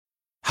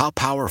How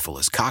powerful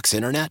is Cox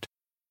Internet?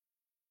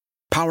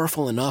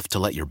 Powerful enough to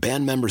let your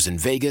band members in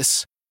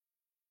Vegas,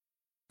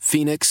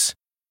 Phoenix,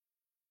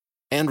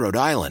 and Rhode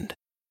Island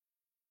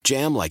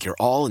jam like you're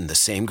all in the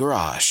same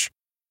garage.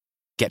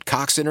 Get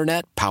Cox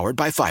Internet powered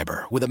by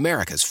fiber with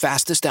America's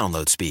fastest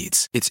download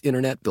speeds. It's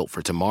internet built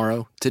for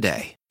tomorrow,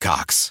 today.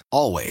 Cox,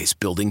 always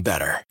building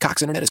better.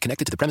 Cox Internet is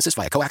connected to the premises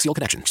via coaxial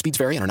connection. Speeds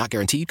vary and are not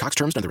guaranteed. Cox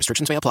terms and other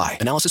restrictions may apply.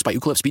 Analysis by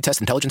Ookla Speed Test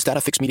Intelligence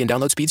Data. Fixed median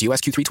download speeds. US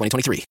Q3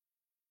 2023.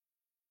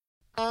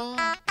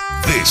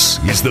 This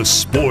is the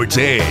Sports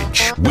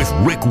Edge with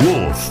Rick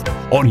Wolf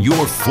on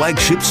your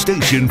flagship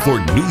station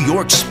for New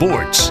York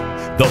sports.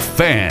 The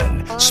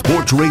Fan,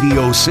 Sports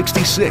Radio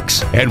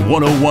 66 and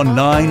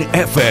 101.9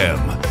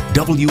 FM,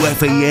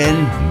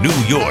 WFAN, New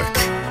York.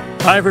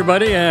 Hi,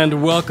 everybody,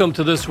 and welcome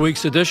to this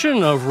week's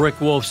edition of Rick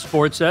Wolf's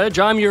Sports Edge.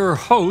 I'm your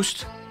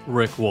host,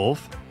 Rick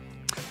Wolf.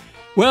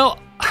 Well,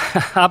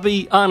 I'll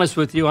be honest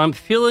with you. I'm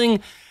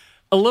feeling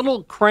a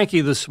little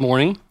cranky this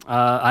morning.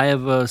 I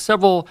have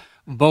several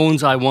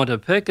bones I want to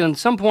pick, and at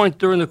some point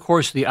during the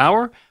course of the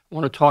hour, I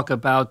want to talk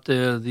about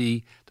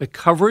the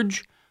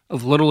coverage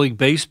of Little League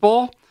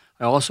Baseball.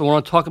 I also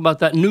want to talk about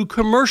that new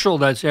commercial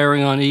that's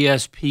airing on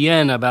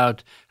ESPN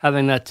about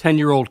having that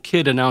 10-year-old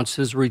kid announce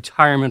his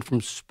retirement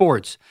from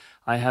sports.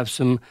 I have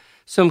some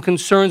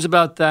concerns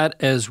about that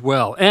as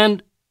well.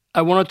 And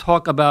I want to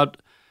talk about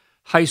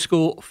high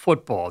school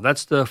football.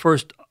 That's the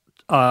first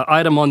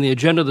item on the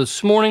agenda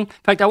this morning. In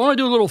fact, I want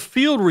to do a little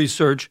field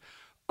research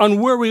on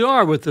where we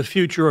are with the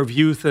future of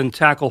youth and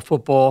tackle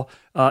football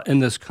in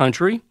this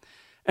country.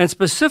 And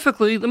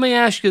specifically, let me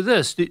ask you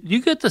this. Do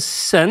you get the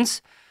sense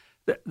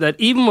that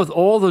even with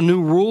all the new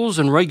rules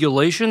and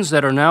regulations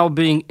that are now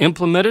being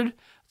implemented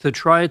to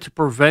try to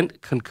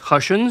prevent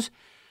concussions,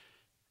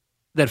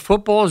 that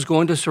football is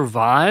going to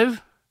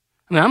survive?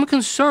 I mean, I'm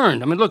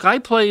concerned. I mean, look, I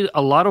played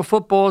a lot of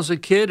football as a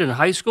kid in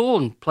high school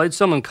and played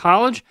some in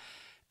college.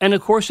 And,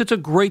 of course, it's a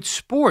great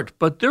sport,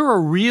 but there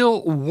are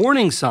real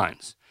warning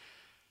signs.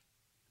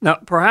 Now,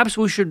 perhaps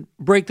we should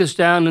break this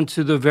down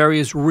into the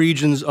various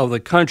regions of the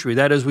country.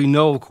 That is, we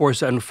know, of course,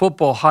 that in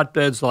football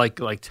hotbeds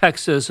like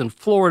Texas and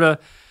Florida,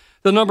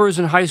 the numbers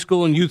in high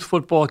school and youth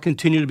football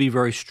continue to be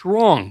very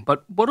strong.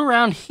 But what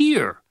around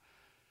here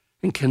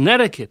in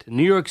Connecticut,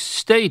 New York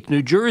State,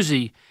 New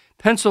Jersey,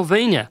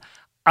 Pennsylvania?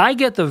 I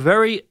get the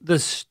very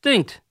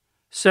distinct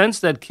sense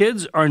that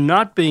kids are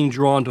not being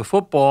drawn to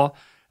football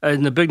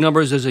in the big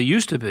numbers as they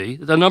used to be.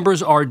 The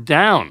numbers are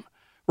down,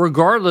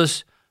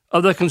 regardless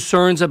of the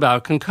concerns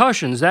about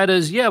concussions. That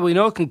is, yeah, we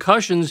know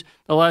concussions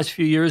the last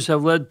few years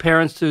have led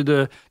parents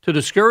to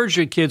discourage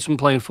their kids from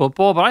playing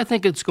football, but I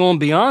think it's going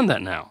beyond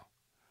that now.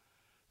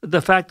 The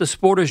fact the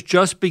sport is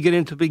just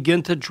beginning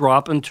to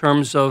drop in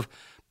terms of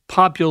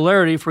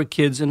popularity for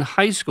kids in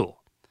high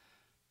school.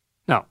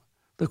 Now,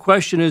 the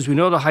question is, we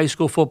know the high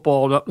school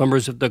football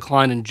numbers have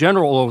declined in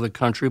general all over the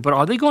country, but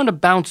are they going to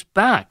bounce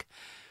back?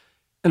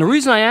 And the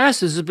reason I ask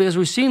this is because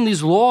we've seen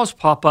these laws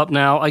pop up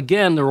now.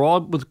 Again, they're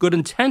all with good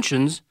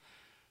intentions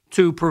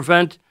to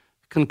prevent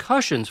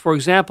concussions. For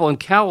example, in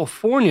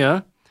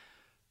California,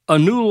 a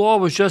new law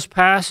was just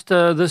passed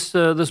this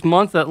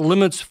month that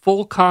limits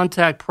full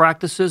contact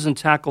practices in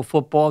tackle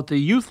football at the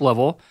youth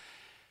level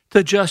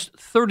to just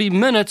 30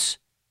 minutes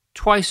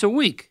twice a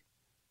week.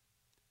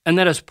 And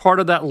that as part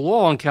of that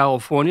law in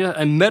California,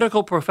 a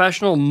medical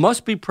professional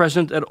must be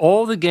present at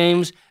all the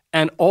games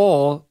and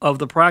all of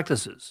the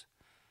practices.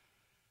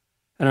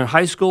 And in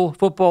high school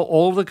football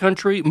all over the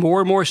country,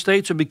 more and more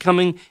states are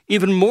becoming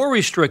even more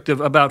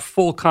restrictive about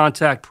full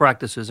contact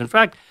practices. In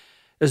fact,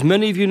 as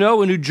many of you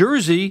know, in New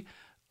Jersey,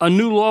 a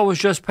new law was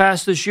just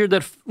passed this year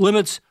that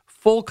limits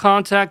full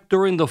contact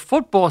during the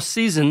football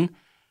season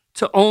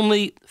to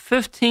only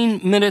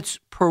 15 minutes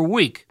per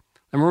week.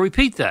 I'm going to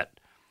repeat that.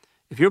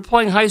 If you're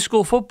playing high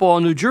school football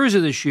in New Jersey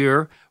this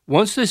year,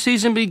 once the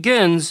season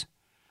begins,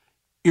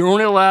 you're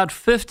only allowed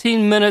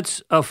 15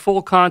 minutes of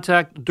full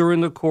contact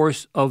during the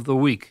course of the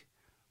week.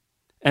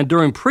 And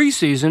during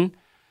preseason,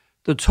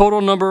 the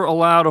total number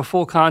allowed of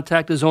full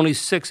contact is only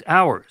 6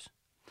 hours.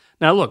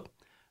 Now, look,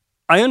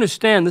 I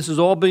understand this is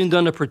all being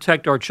done to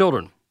protect our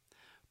children.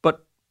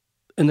 But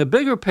in the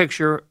bigger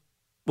picture,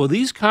 will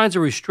these kinds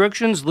of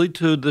restrictions lead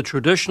to the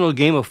traditional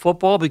game of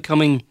football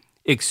becoming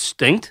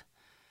extinct?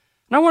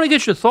 And I want to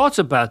get your thoughts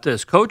about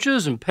this.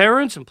 Coaches and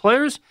parents and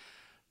players,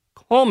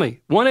 call me,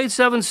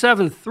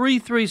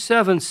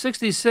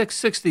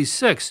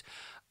 1-877-337-6666.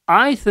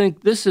 I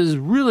think this is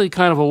really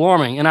kind of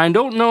alarming, and I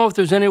don't know if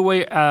there's any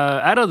way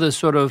out of this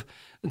sort of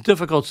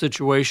difficult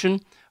situation,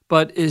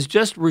 but is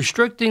just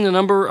restricting the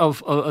number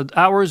of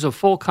hours of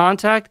full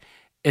contact,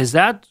 is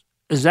that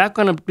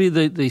going to be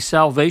the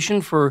salvation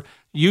for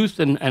youth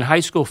and high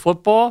school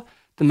football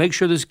to make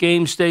sure this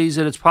game stays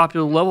at its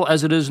popular level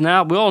as it is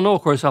now? We all know,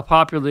 of course, how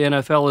popular the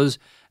NFL is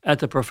at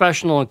the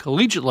professional and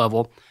collegiate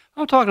level.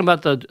 I'm talking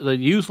about the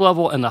youth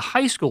level and the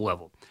high school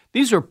level.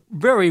 These are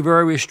very,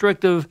 very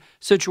restrictive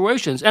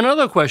situations. And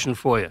another question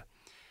for you.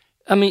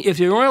 I mean, if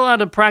you're only allowed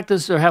to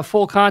practice or have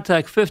full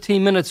contact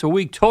 15 minutes a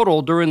week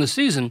total during the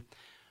season,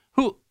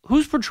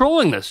 who's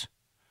patrolling this?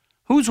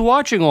 Who's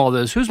watching all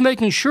this? Who's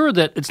making sure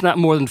that it's not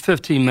more than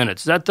 15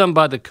 minutes? Is that done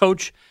by the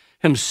coach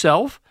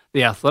himself,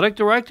 the athletic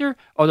director?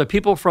 Are there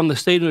people from the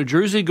state of New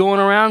Jersey going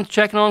around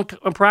checking on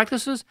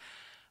practices?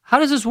 How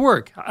does this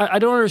work? I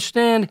don't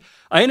understand.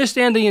 I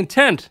understand the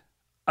intent.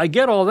 I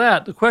get all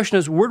that. The question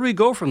is, where do we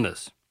go from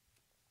this?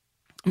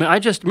 I mean, I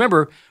just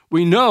remember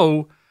we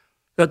know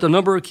that the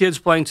number of kids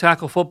playing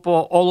tackle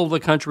football all over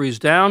the country is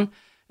down,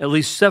 at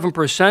least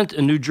 7%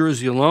 in New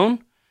Jersey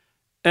alone.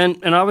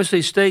 And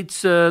obviously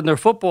states and their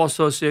football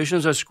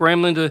associations are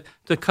scrambling to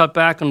cut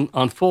back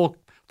on full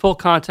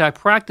contact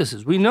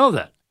practices. We know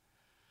that.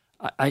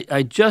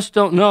 I just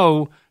don't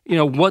know,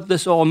 what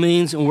this all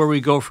means and where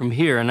we go from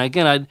here. And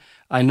again,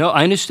 I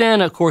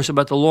understand, of course,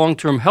 about the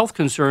long-term health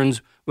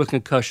concerns with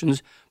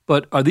concussions,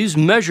 but are these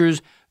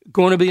measures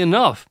going to be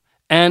enough?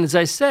 And as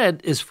I said,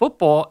 is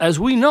football, as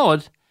we know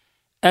it,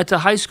 at the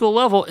high school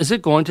level, is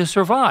it going to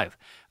survive?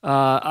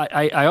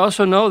 I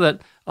also know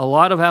that a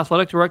lot of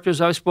athletic directors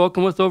I've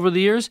spoken with over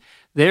the years,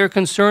 they are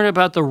concerned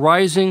about the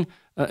rising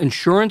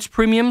insurance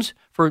premiums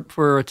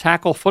for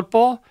tackle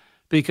football,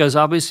 because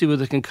obviously with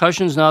the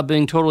concussions now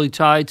being totally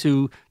tied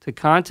to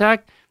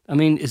contact, I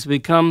mean, it's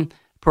become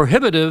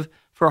prohibitive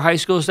for high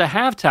schools to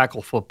have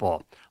tackle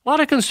football. A lot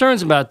of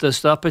concerns about this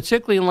stuff,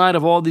 particularly in light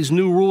of all these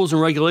new rules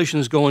and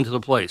regulations going into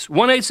place.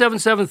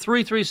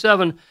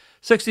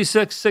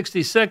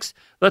 1-877-337-6666.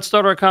 Let's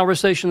start our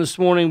conversation this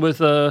morning with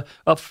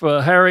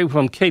Harry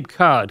from Cape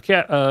Cod.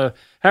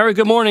 Harry,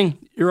 good morning.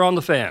 You're on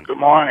the Fan. Good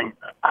morning.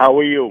 How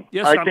are you?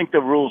 Yes, I think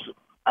the rules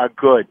are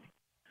good.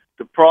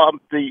 The problem,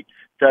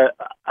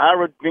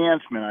 our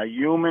advancement, our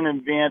human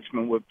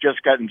advancement, we've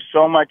just gotten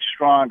so much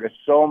stronger,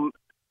 so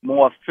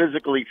more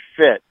physically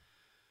fit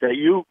that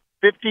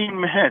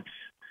 15 minutes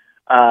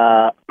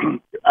a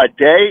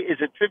day, is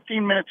it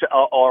 15 minutes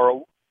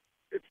or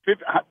 2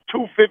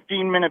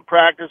 15-minute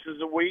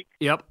practices a week?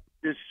 Yep.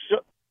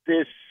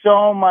 There's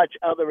so much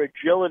other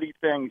agility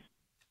things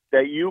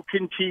that you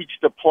can teach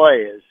the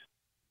players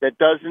that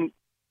doesn't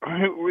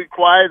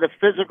require the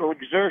physical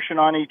exertion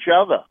on each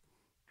other.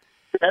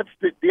 That's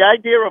the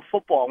idea of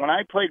football. When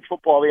I played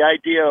football, the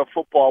idea of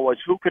football was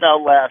who could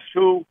outlast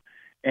who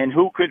and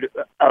who could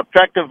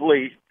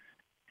effectively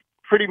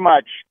pretty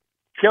much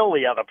kill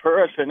the other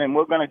person, and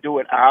we're going to do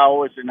it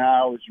hours and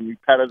hours and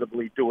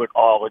repetitively do it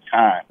all the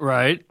time.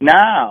 Right.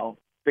 Now,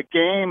 the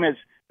game is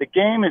a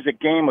game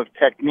of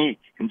technique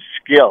and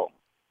skill.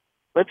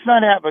 Let's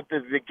not have it.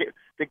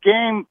 The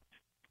game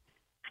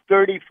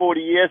 30,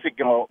 40 years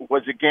ago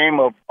was a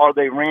game of,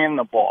 they ran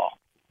the ball.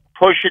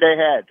 Push it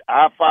ahead.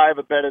 Our 5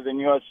 are better than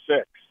your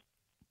 6.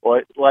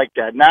 Or like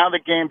that. Now the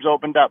game's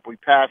opened up. We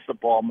pass the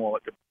ball more.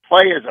 The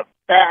players are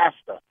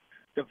faster.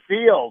 The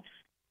fields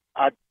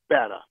are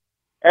better.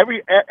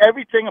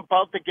 Everything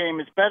about the game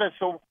is better.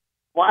 So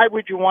why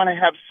would you want to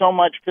have so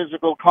much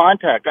physical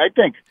contact? I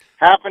think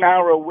half an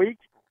hour a week,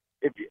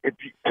 if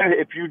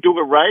you do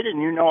it right and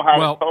you know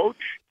how to coach.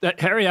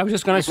 Harry, I was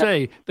just going to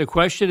say, the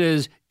question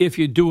is if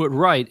you do it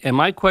right. And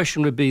my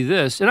question would be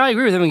this, and I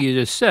agree with everything you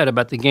just said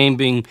about the game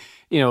being,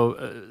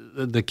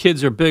 the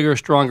kids are bigger,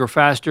 stronger,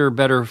 faster,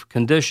 better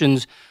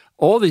conditions,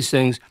 all these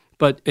things.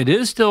 But it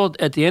is still,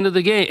 at the end of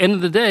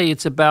the day,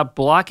 it's about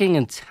blocking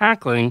and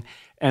tackling.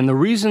 And the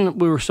reason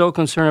we were so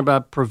concerned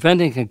about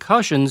preventing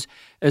concussions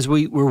is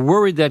we were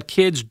worried that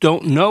kids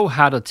don't know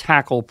how to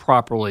tackle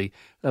properly,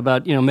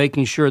 about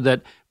making sure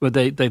that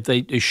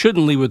they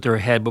shouldn't lead with their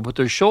head but with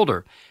their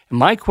shoulder. And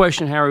my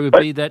question, Harry, would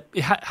be that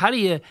how do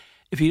you,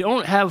 if you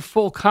don't have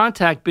full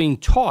contact being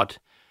taught,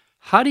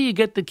 how do you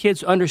get the kids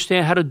to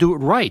understand how to do it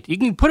right? You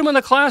can put them in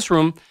the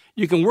classroom,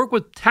 you can work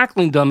with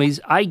tackling dummies,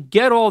 I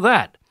get all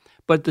that.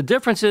 But the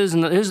difference is,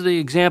 and here's the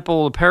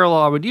example, the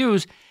parallel I would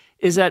use,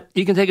 is that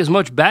you can take as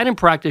much batting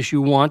practice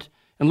you want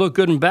and look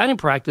good in batting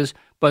practice,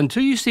 but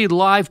until you see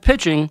live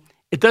pitching,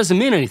 it doesn't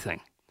mean anything.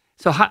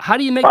 So how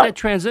do you make that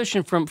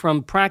transition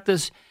from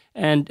practice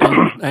and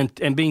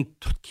being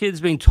kids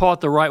being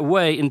taught the right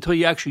way until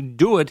you actually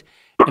do it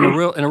in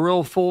a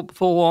real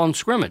full on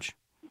scrimmage?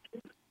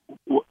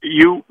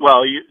 You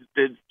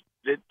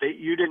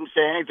didn't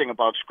say anything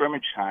about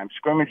scrimmage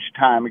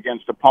time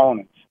against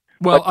opponents.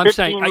 Well, I'm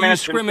saying I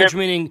use scrimmage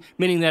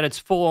meaning that it's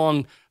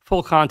full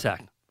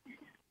contact.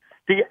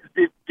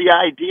 The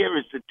idea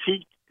is to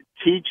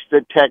teach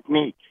the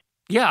technique.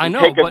 Yeah, I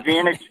know. Take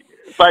advantage.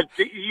 But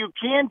you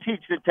can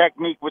teach the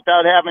technique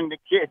without having the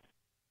kids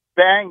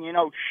bang,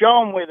 show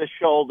them where the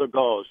shoulder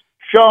goes,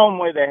 show them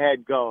where the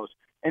head goes.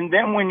 And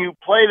then when you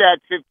play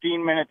that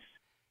 15 minutes,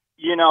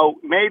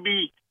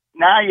 maybe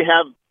now you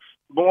have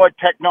more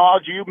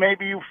technology.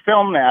 Maybe you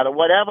film that or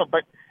whatever.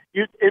 But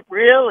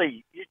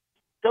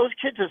those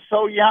kids are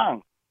so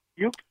young.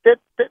 You can't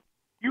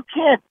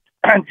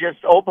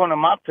just open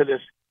them up to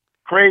this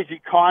crazy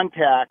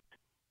contact,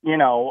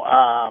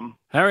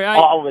 Harry,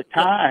 all the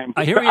time.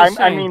 I hear you saying.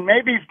 I mean,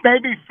 maybe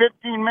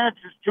 15 minutes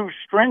is too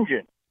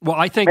stringent. Well,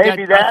 I think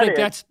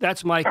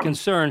that's my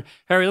concern.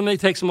 Harry, let me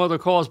take some other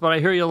calls, but I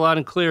hear you loud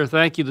and clear.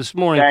 Thank you this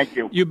morning. Thank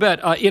you. You bet.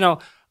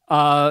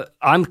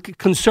 I'm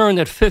concerned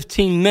that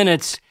 15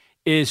 minutes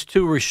is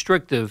too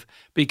restrictive,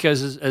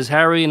 because as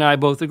Harry and I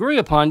both agree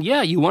upon,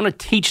 yeah, you want to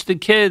teach the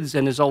kids,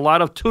 and there's a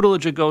lot of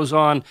tutelage that goes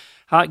on.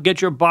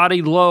 Get your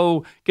body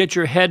low, get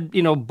your head,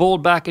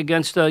 bowled back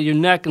against your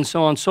neck, and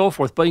so on and so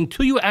forth. But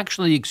until you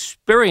actually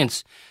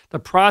experience the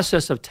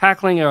process of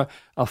tackling a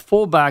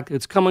fullback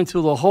that's coming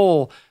through the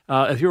hole,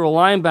 if you're a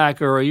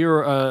linebacker or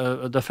you're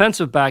a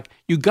defensive back,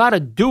 you got to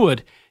do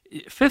it.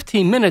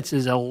 15 minutes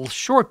is a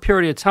short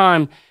period of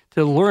time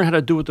to learn how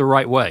to do it the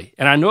right way.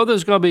 And I know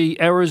there's going to be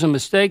errors and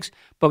mistakes,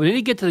 but when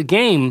you get to the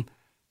game,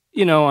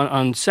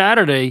 on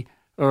Saturday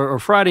or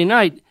Friday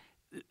night,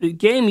 the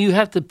game, you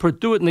have to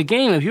do it in the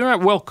game. If you're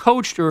not well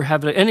coached or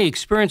have any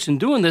experience in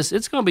doing this,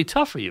 it's going to be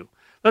tough for you.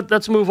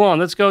 Let's move on.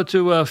 Let's go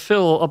to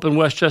Phil up in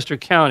Westchester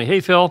County.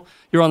 Hey, Phil,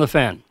 you're on the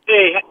Fan.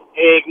 Hey,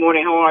 good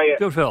morning. How are you?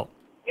 Good, Phil.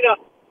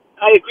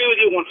 I agree with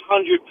you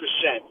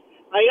 100%.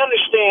 I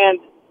understand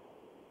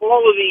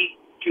all of the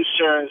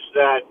concerns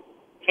that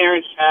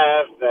parents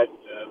have, that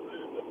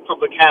the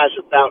public has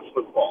about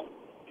football.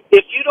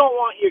 If you don't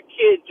want your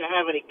kid to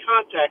have any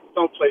contact,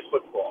 don't play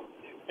football.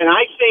 And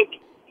I think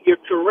you're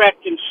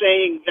correct in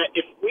saying that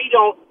if we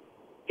don't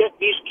get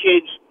these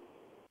kids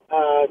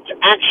to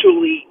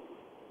actually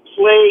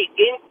play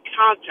in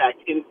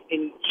contact, in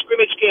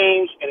scrimmage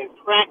games and in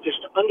practice,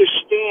 to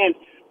understand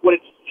what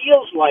it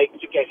feels like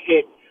to get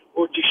hit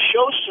or to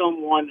show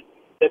someone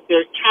that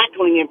they're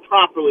tackling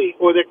improperly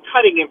or they're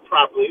cutting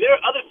improperly. There are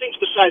other things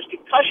besides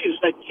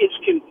concussions that kids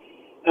can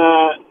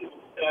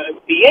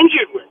be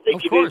injured with. They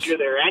can injure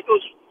their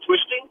ankles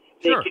twisting.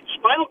 Sure. They get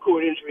spinal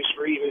cord injuries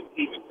for even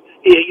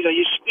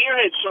you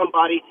spearhead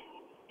somebody,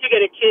 you get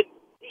a kid,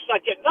 he's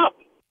not getting up.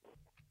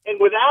 And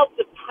without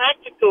the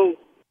practical,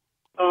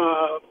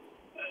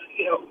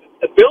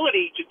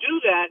 ability to do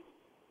that,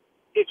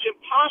 it's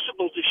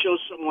impossible to show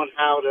someone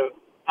how to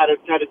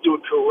do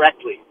it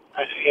correctly.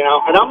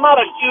 And I'm not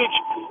a huge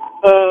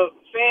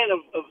fan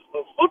of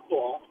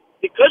football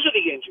because of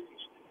the injuries,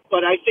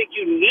 but I think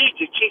you need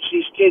to teach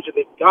these kids that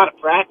they've got to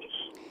practice.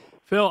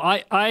 Phil,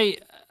 I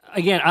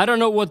don't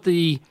know what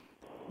the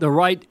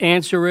right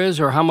answer is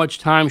or how much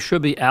time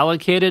should be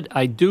allocated.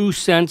 I do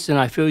sense, and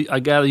I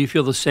gather you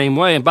feel the same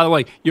way. And by the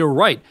way, you're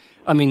right.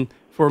 I mean,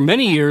 for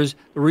many years,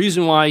 the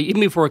reason why,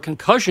 even before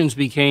concussions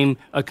became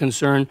a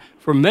concern,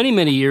 for many,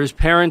 many years,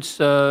 parents,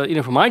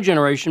 from my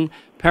generation,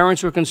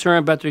 parents were concerned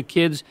about their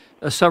kids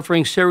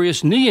suffering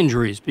serious knee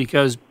injuries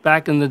because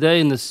back in the day,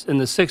 in the 60s,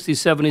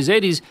 70s,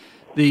 80s,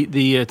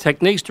 the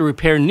techniques to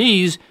repair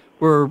knees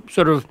were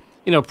sort of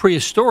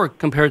prehistoric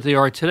compared to they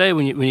are today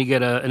when you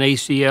get an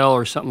ACL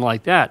or something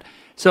like that.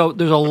 So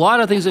there's a lot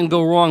of things that can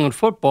go wrong in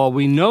football.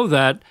 We know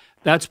that.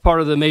 That's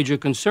part of the major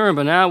concern.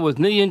 But now with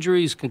knee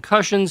injuries,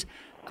 concussions,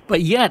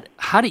 but yet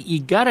you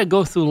got to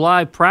go through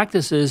live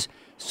practices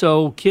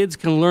so kids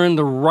can learn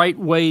the right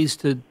ways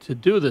to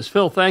do this.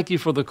 Phil, thank you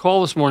for the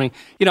call this morning.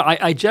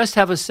 I just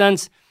have a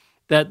sense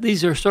that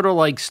these are sort of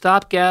like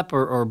stopgap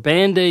or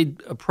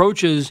Band-Aid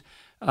approaches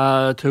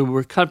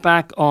to cut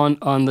back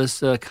on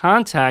this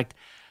contact.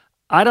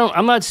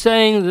 I'm not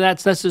saying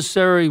that's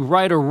necessarily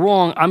right or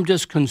wrong. I'm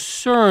just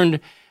concerned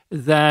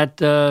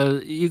that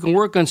you can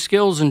work on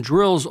skills and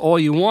drills all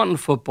you want in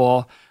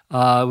football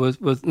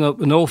with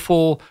no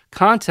full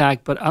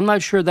contact, but I'm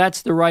not sure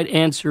that's the right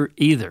answer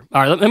either.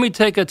 All right, let me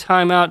take a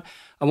timeout.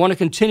 I want to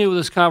continue with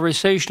this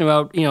conversation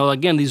about,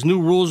 again, these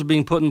new rules are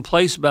being put in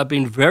place about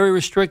being very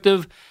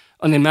restrictive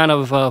on the amount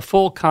of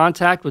full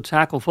contact with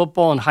tackle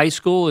football in high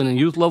school and in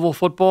youth level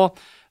football.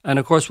 And,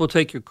 of course, we'll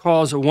take your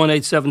calls at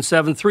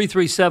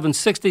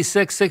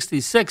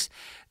 1-877-337-6666.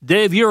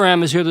 Dave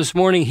Uram is here this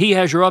morning. He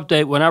has your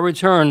update. When I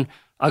return,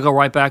 I'll go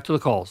right back to the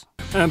calls.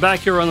 And I'm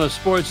back here on the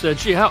Sports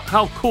Edge. Gee,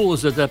 how cool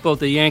is it that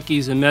both the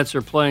Yankees and Mets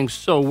are playing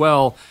so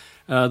well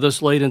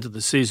this late into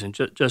the season?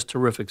 Just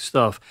terrific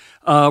stuff.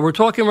 We're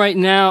talking right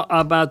now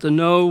about the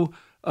new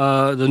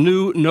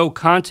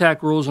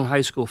no-contact rules in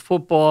high school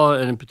football,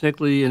 and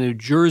particularly in New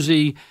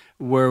Jersey,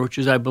 which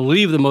is, I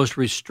believe, the most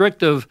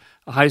restrictive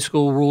high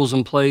school rules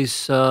in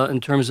place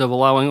in terms of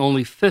allowing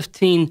only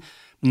 15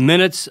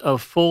 minutes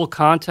of full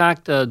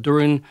contact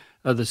during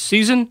the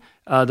season.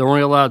 They're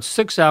only allowed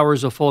 6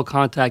 hours of full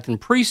contact in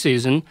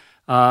preseason.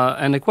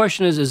 And the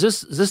question is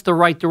this the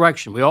right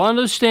direction? We all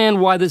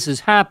understand why this is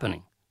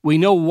happening. We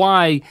know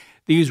why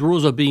these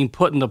rules are being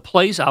put into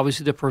place,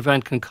 obviously to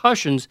prevent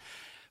concussions.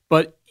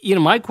 But,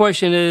 my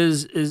question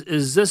is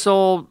this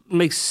all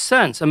makes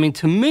sense? I mean,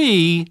 to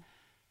me,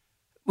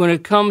 when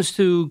it comes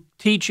to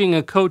teaching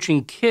and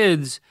coaching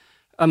kids,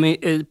 I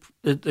mean,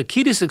 the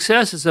key to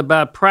success is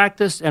about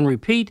practice and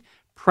repeat,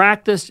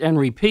 practice and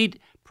repeat,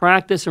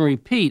 practice and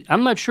repeat.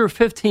 I'm not sure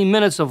 15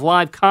 minutes of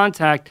live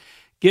contact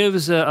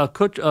gives a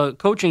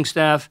coaching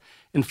staff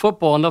in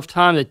football enough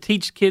time to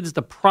teach kids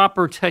the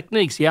proper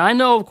techniques. Yeah, I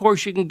know, of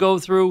course, you can go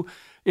through,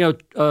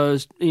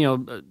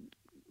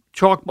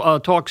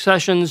 talk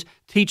sessions,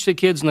 teach the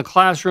kids in the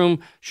classroom,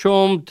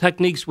 show them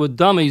techniques with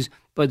dummies.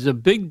 But there's a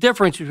big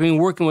difference between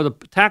working with a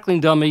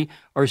tackling dummy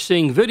or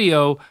seeing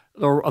video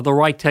of the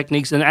right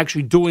techniques and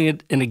actually doing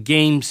it in a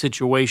game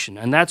situation.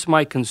 And that's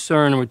my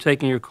concern. And we're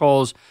taking your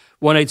calls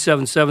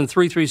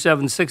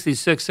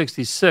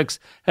 1-877-337-6666.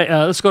 Hey,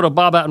 let's go to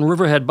Bob out in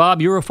Riverhead.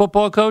 Bob, you're a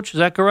football coach, is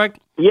that correct?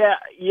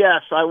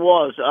 Yes, I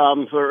was.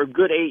 For a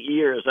good 8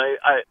 years.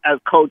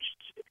 I've coached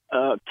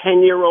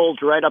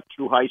 10-year-olds right up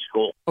through high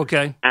school.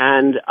 Okay.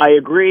 And I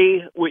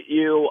agree with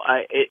you.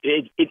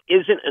 It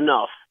isn't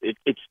enough.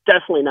 It's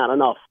definitely not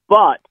enough.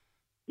 But,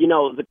 you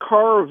know, the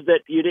curve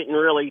that you didn't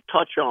really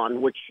touch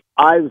on, which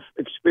I've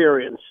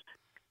experienced,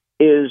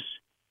 is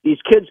these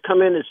kids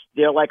come in,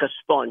 they're like a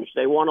sponge.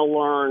 They want to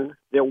learn.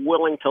 They're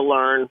willing to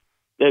learn.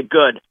 They're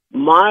good.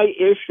 My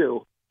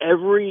issue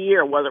every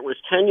year, whether it was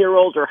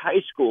 10-year-olds or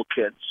high school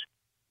kids,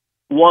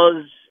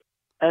 was,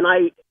 and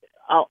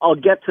I'll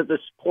get to this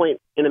point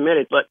in a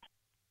minute, but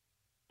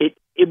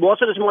it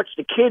wasn't as much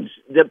the kids.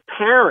 The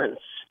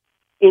parents'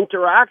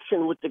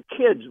 interaction with the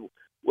kids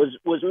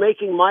was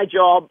making my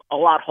job a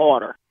lot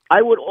harder.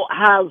 I would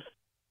have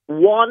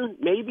one,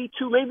 maybe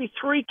two, maybe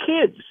three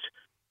kids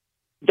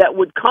that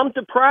would come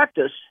to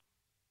practice,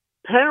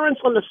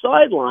 parents on the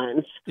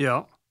sidelines.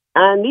 Yeah.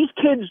 And these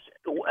kids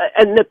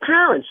and the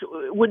parents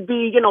would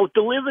be,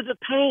 deliver the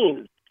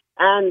pain.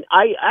 And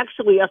I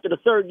actually, after the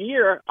third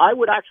year, I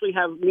would actually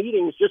have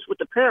meetings just with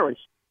the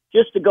parents,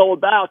 just to go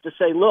about to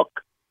say,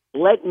 look,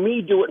 let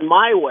me do it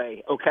my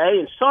way, okay?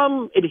 And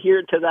some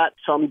adhered to that,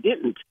 some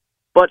didn't.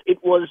 But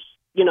it was,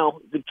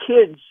 the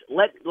kids,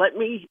 let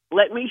me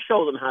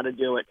show them how to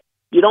do it.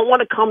 You don't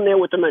want to come there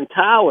with the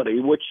mentality,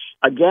 which,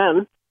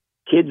 again,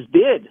 kids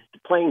did,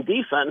 playing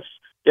defense.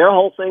 Their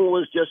whole thing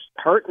was just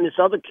hurting this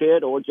other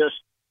kid or just,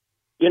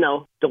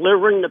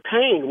 delivering the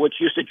pain, which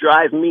used to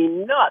drive me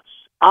nuts.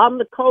 I'm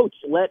the coach.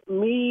 Let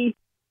me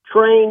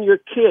train your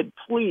kid.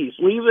 Please,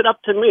 leave it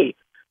up to me.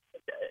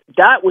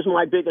 That was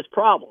my biggest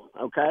problem,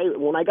 okay?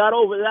 When I got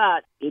over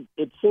that,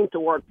 it seemed to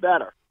work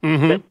better.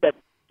 Mm-hmm.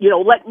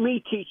 Let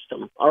me teach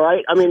them, all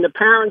right? I mean, the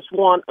parents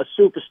want a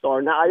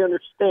superstar. Now, I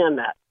understand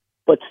that.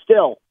 But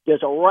still,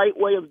 there's a right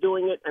way of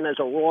doing it and there's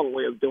a wrong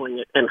way of doing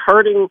it. And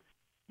hurting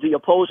the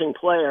opposing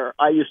player,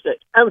 I used to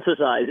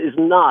emphasize, is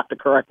not the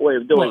correct way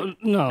of doing it.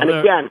 No, and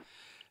again,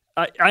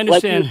 I understand.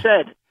 Like you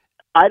said,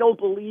 I don't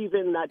believe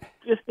in that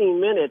 15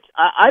 minutes.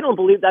 I don't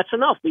believe that's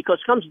enough,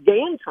 because comes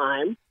game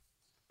time,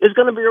 is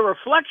going to be a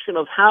reflection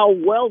of how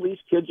well these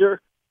kids are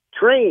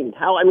trained.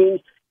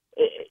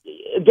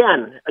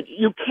 Again,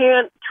 you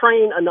can't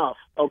train enough,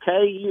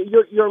 okay?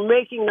 You're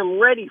making them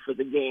ready for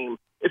the game.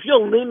 If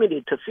you're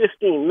limited to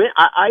 15 minutes,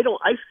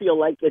 I feel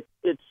like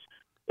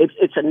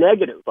it's a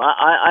negative.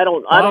 I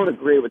don't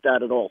agree with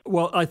that at all.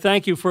 Well, I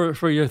thank you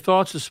for your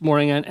thoughts this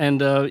morning,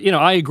 and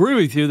I agree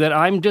with you that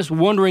I'm just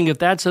wondering if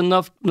that's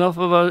enough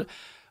of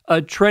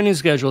a training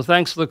schedule.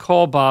 Thanks for the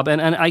call, Bob.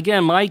 And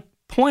again, my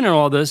point in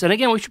all this, and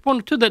again, we should point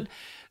out too that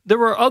there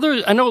were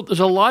others. I know there's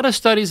a lot of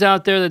studies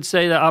out there that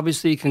say that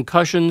obviously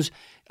concussions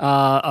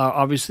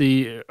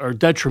obviously are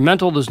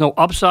detrimental. There's no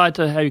upside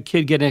to have your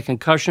kid getting a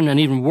concussion, and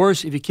even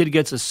worse, if your kid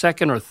gets a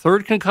second or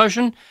third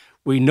concussion.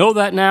 We know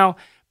that now.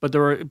 But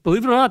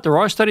believe it or not, there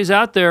are studies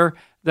out there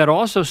that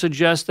also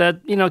suggest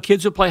that,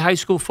 kids who play high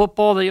school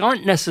football, they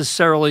aren't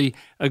necessarily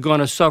going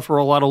to suffer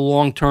a lot of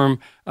long-term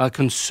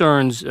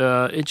concerns.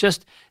 It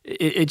just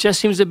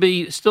seems to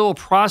be still a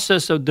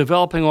process of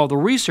developing all the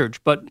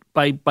research. But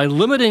by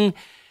limiting,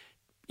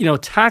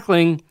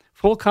 tackling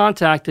full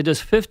contact to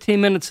just 15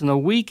 minutes in a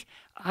week,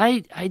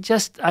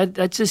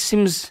 that just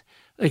seems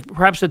like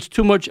perhaps it's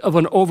too much of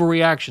an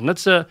overreaction.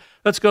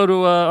 Let's go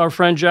to our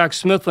friend Jack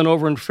Smithland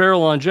over in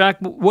Fairlawn. Jack,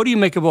 what do you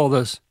make of all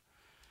this?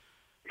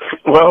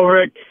 Well,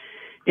 Rick,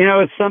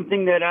 it's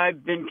something that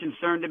I've been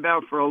concerned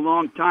about for a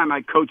long time.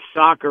 I coached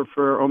soccer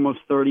for almost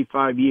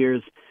 35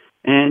 years,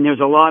 and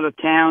there's a lot of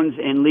towns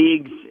and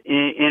leagues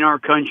in our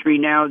country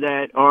now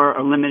that are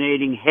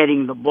eliminating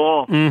heading the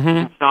ball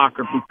in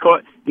soccer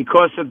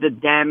because of the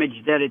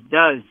damage that it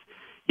does.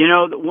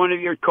 One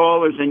of your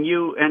callers, and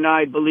you and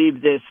I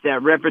believe this,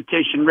 that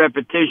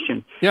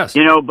repetition. Yes.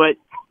 But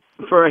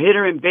for a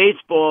hitter in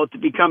baseball to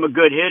become a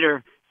good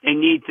hitter, they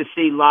need to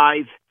see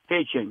live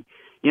pitching.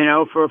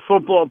 For a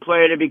football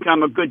player to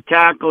become a good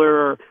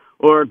tackler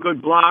or a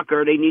good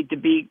blocker, they need to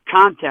be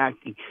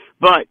contacting.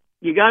 But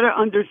you got to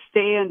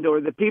understand, or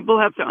the people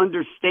have to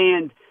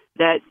understand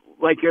that,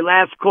 like your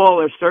last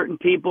caller, certain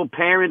people,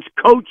 parents,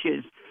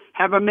 coaches,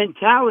 have a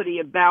mentality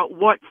about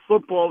what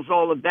football's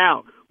all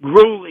about.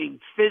 Grueling,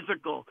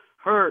 physical,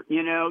 hurt,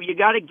 you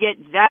got to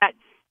get that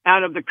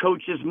out of the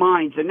coaches'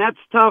 minds. And that's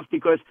tough,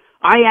 because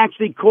I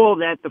actually call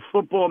that the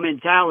football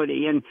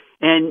mentality. And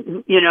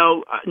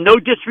no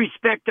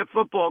disrespect to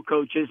football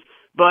coaches,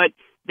 but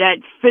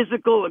that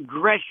physical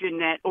aggression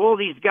that all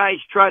these guys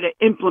try to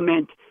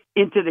implement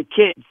into the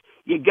kids.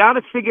 You got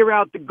to figure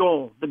out the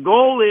goal. The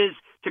goal is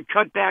to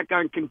cut back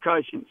on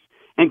concussions.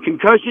 And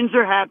concussions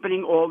are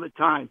happening all the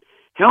time.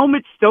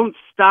 Helmets don't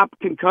stop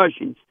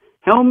concussions.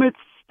 Helmets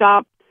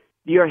stop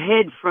your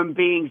head from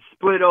being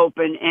split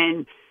open,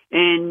 and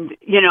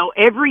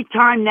every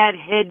time that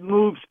head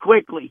moves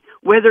quickly,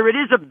 whether it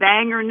is a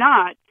bang or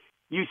not,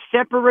 you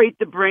separate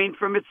the brain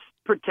from its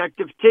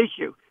protective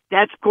tissue.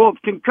 That's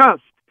called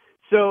concussed.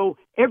 So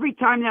every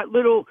time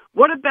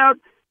what about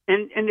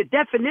And the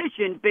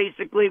definition,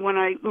 basically, when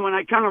I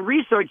kind of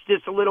researched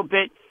this a little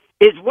bit,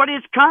 is what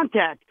is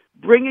contact?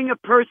 Bringing a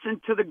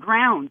person to the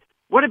ground.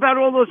 What about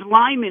all those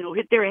linemen who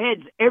hit their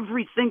heads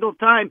every single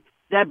time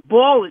that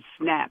ball is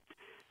snapped?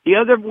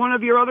 One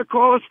of your other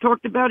callers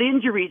talked about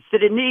injuries to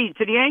the knee,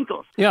 to the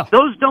ankles. Yeah.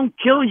 Those don't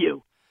kill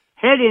you.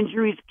 Head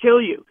injuries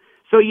kill you.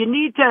 So you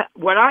need to,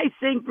 what I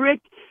think,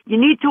 Rick, you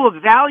need to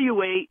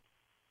evaluate,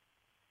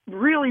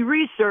 really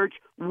research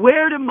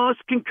where the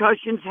most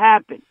concussions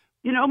happen.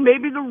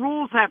 Maybe the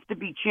rules have to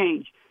be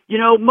changed.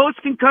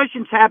 Most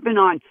concussions happen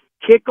on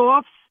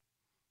kickoffs,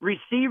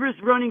 receivers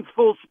running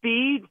full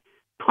speed,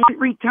 punt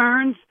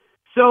returns.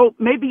 So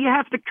maybe you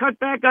have to cut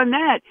back on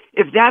that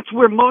if that's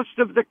where most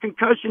of the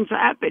concussions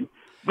happen.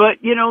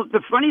 But,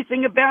 the funny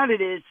thing about it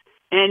is,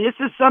 and this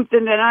is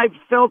something that I've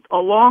felt a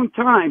long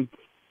time,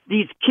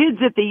 these kids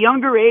at the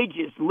younger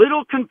ages,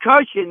 little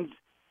concussions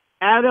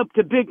add up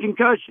to big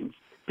concussions.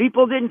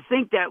 People didn't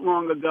think that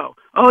long ago.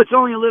 Oh, it's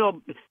only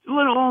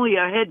only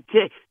a head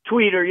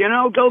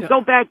tweeter,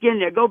 Go back in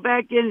there. Go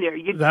back in there.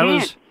 You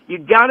can't. You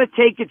got to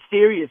take it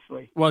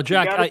seriously. Well,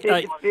 Jack,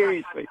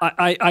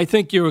 I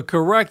think you're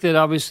correct that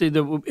obviously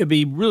it'd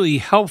be really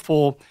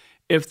helpful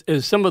if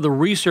some of the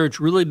research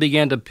really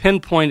began to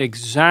pinpoint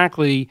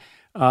exactly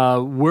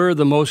where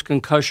the most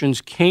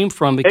concussions came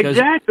from. Because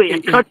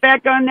and cut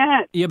back on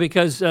that. Yeah,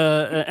 because,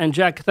 and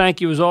Jack, thank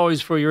you as always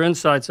for your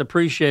insights.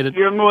 Appreciate it.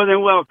 You're more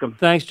than welcome.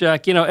 Thanks,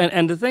 Jack.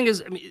 And the thing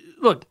is,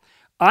 look,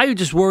 I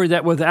just worry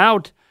that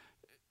without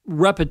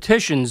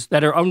repetitions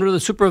that are under the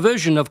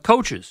supervision of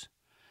coaches,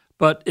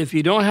 but if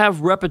you don't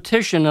have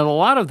repetition, and a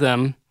lot of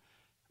them,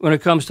 when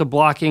it comes to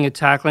blocking and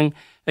tackling,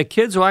 the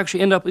kids will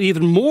actually end up with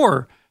even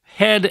more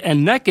head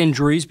and neck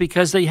injuries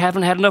because they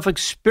haven't had enough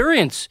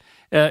experience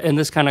in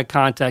this kind of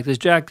contact. As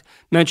Jack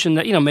mentioned,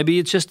 that maybe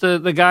it's just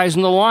the guys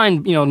in the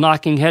line,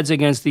 knocking heads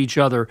against each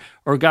other,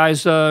 or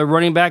guys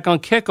running back on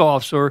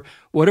kickoffs, or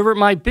whatever it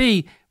might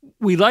be.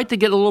 We'd like to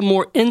get a little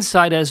more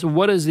insight as to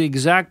what is the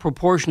exact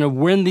proportion of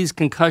when these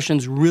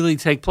concussions really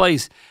take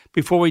place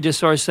before we just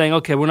start saying,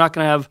 okay, we're not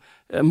going to have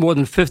more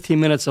than 15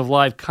 minutes of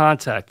live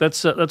contact.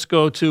 Let's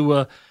go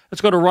to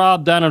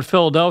Rob down in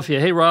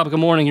Philadelphia. Hey, Rob. Good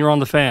morning. You're on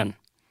the Fan.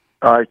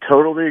 I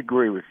totally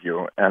agree with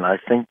you, and I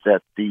think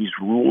that these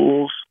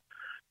rules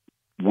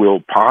will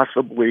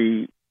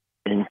possibly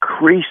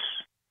increase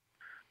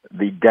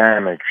the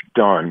damage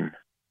done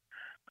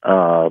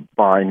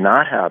by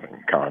not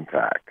having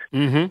contact.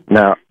 Mm-hmm.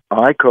 Now,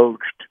 I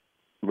coached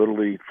Little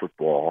League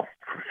football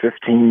for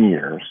 15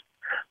 years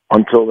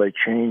until they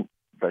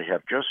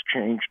have just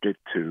changed it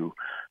to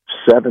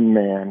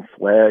 7-man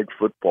flag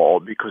football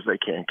because they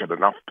can't get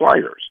enough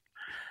players.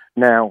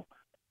 Now,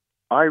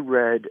 I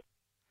read,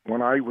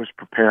 when I was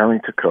preparing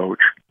to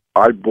coach,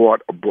 I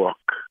bought a book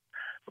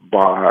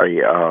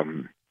by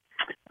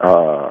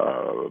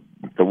the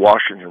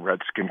Washington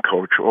Redskin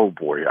coach. Oh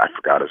boy, I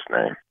forgot his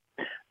name.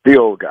 The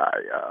old guy,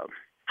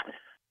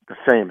 the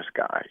famous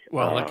guy.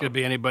 Well, that could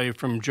be anybody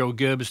from Joe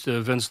Gibbs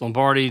to Vince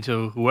Lombardi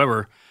to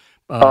whoever.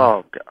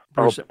 God.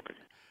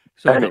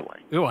 So anyway,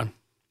 go on.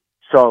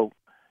 So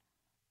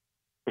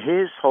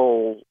his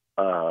whole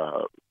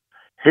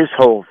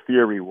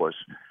theory was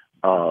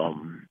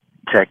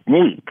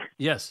technique.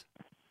 Yes.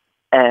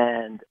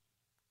 And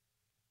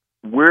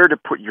where to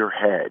put your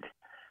head,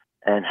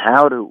 and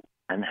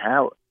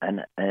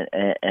and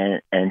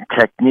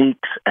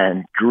techniques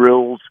and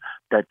drills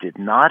that did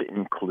not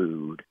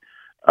include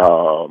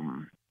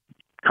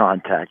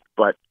contact,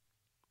 but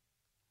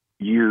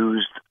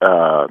used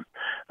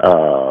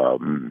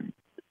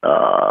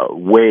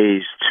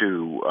ways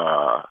to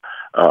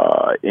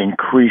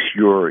increase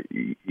your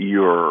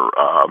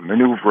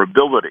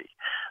maneuverability.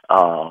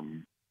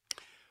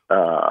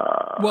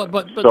 Well,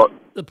 but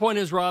the point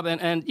is, Rob,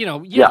 and I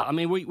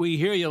mean, we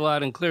hear you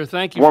loud and clear.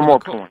 Thank you. One more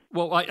point.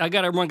 Well, I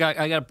got to run.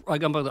 I got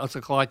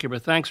a clock here,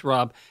 but thanks,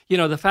 Rob.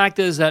 The fact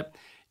is that,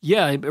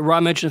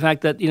 Rob mentioned the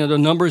fact that the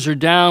numbers are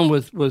down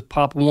with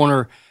Pop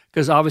Warner,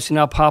 because obviously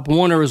now Pop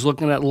Warner is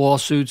looking at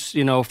lawsuits,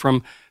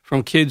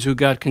 from kids who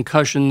got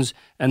concussions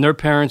and their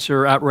parents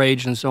are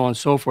outraged and so on and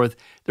so forth.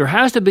 There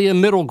has to be a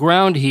middle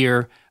ground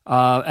here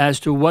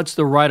as to what's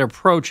the right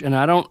approach, and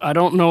I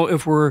don't know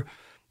if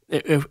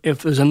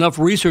there's enough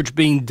research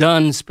being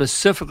done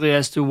specifically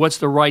as to what's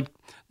the right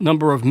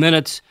number of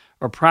minutes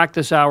or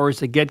practice hours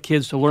to get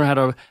kids to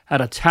learn how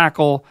to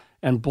tackle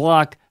and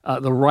block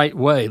the right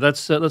way.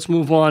 Let's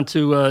move on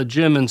to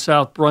Jim in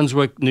South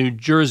Brunswick, New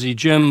Jersey.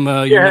 Jim,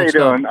 how you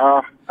doing?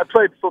 I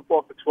played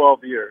football for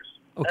 12 years.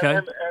 Okay.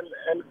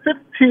 And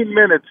 15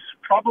 minutes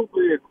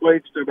probably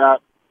equates to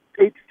about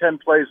 8 to 10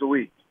 plays a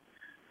week.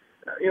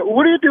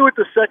 What do you do with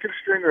the second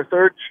string or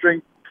third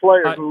string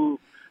player who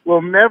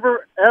will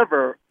never,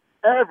 ever,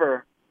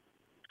 ever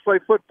play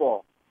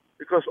football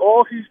because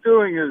all he's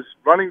doing is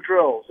running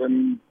drills,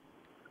 and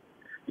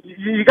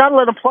you got to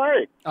let him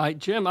play.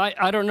 Jim,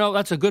 I don't know.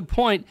 That's a good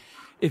point.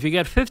 if you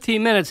got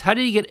 15 minutes, how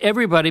do you get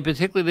everybody,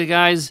 particularly the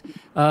guys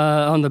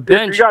on the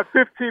bench? If you got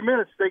 15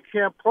 minutes, they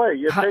can't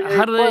play. How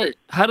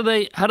do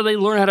they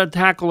learn how to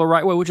tackle the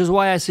right way? Which is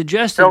why I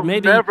suggested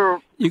maybe you're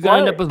going to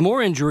end up with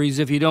more injuries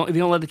if you don't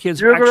let the kids.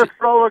 You're going to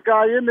throw a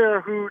guy in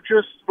there who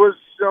just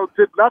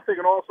did nothing,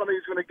 and all of a sudden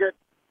he's going to get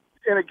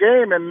in a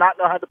game and not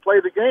know how to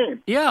play the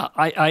game. Yeah,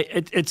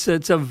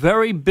 it's a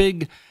very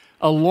big,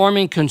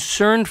 alarming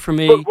concern for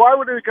me. But why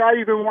would a guy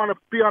even want to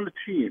be on the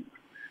team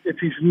if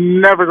he's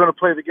never going to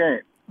play the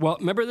game? Well,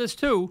 remember this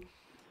too.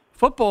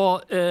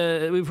 Football,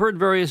 we've heard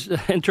various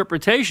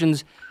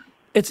interpretations.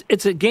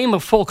 It's a game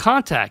of full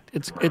contact.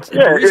 According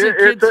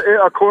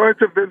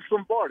to Vince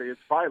Lombardi,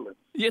 it's violent.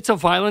 It's a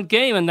violent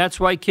game, and that's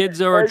why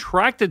kids are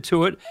attracted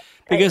to it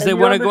because they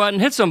want to go out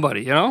and hit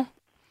somebody. You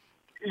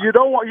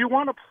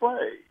want to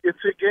play. It's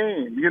a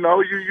game. You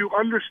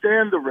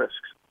understand the risks.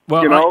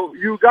 Well,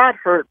 you got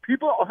hurt.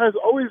 People has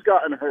always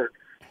gotten hurt.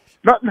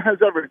 Nothing has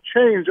ever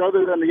changed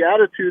other than the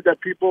attitude that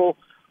people,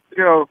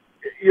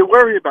 you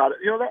worry about it.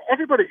 That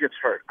everybody gets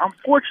hurt.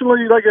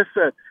 Unfortunately, like I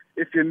said,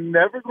 if you're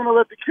never going to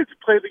let the kids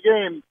play the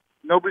game,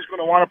 nobody's going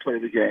to want to play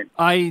the game.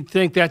 I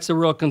think that's a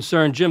real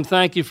concern. Jim,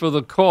 thank you for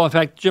the call. In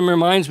fact, Jim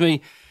reminds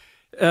me,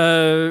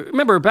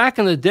 remember back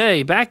in the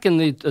day, back in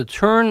the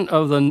turn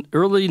of the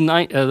early the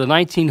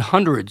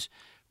 1900s,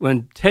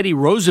 when Teddy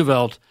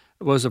Roosevelt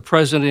was the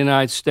president of the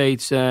United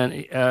States, and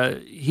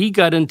he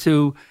got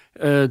into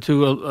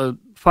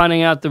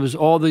finding out there was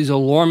all these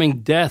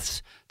alarming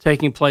deaths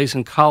taking place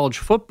in college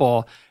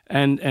football,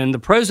 and the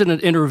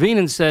president intervened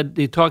and said,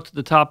 he talked to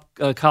the top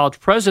college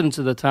presidents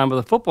at the time of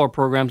the football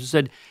programs and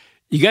said,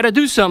 you got to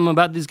do something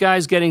about these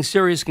guys getting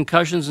serious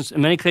concussions, and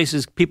in many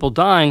cases people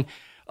dying,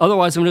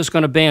 otherwise I'm just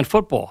going to ban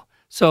football.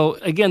 So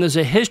again, there's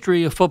a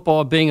history of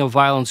football being a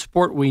violent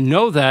sport. We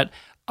know that.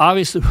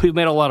 Obviously, we've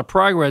made a lot of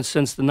progress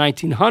since the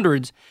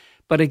 1900s,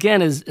 but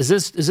again, is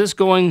this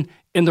going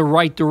in the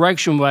right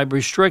direction by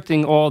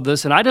restricting all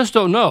this? And I just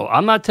don't know.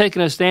 I'm not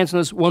taking a stance on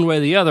this one way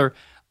or the other.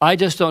 I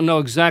just don't know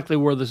exactly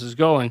where this is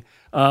going.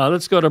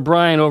 Let's go to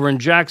Brian over in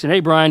Jackson.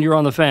 Hey, Brian, you're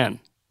on the Fan.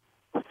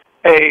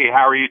 Hey,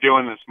 how are you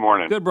doing this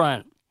morning? Good,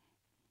 Brian.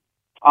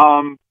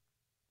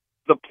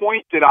 The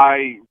point that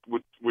I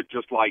would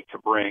just like to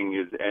bring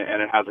is,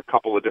 and it has a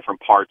couple of different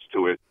parts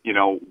to it.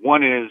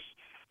 One is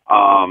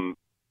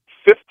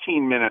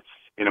 15 minutes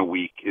in a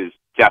week is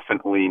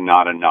definitely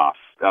not enough.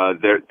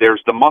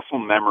 There's the muscle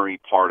memory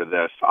part of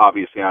this.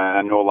 Obviously,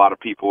 I know a lot of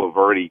people have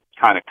already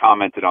kind of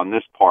commented on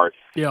this part.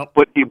 Yeah.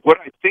 But what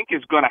I think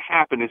is going to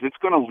happen is it's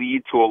going to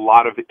lead to a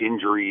lot of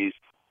injuries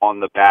on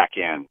the back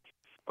end.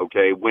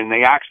 Okay, when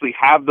they actually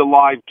have the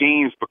live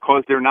games,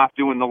 because they're not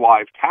doing the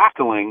live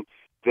tackling,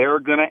 they're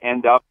going to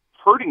end up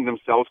hurting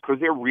themselves because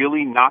they're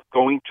really not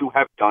going to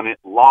have done it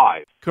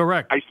live.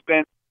 Correct. I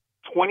spent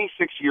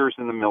 26 years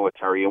in the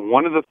military, and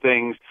one of the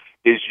things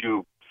is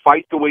you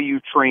fight the way you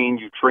train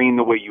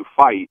the way you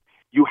fight.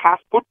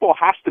 Football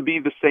has to be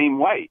the same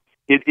way.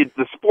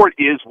 The sport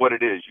is what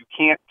it is. You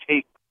can't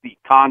take the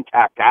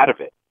contact out of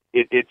it.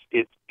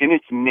 It's in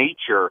its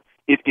nature.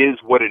 It is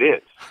what it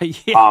is. To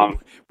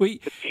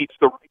teach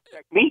the right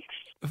techniques.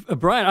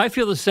 Brian, I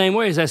feel the same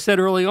way. As I said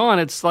early on,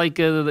 it's like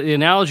the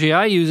analogy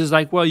I use is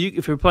like, well,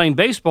 if you're playing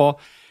baseball,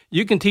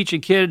 you can teach a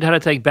kid how to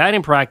take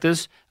batting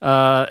practice,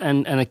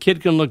 and a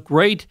kid can look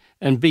great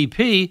and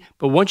BP,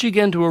 but once you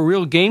get into a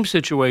real game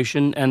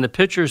situation and the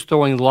pitcher's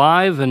throwing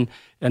live and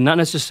not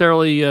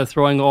necessarily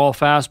throwing all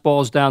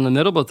fastballs down the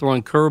middle, but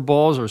throwing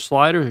curveballs or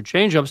sliders or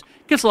changeups,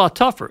 it gets a lot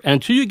tougher. And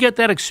until you get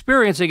that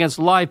experience against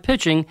live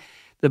pitching,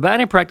 the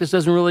batting practice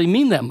doesn't really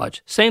mean that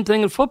much. Same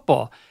thing in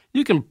football.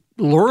 You can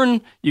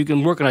learn, you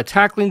can work on a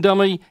tackling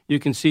dummy, you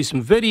can see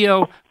some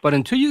video, but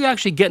until you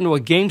actually get into a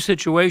game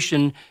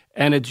situation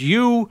and it's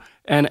you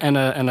and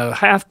a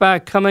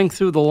halfback coming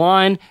through the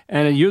line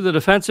and you're the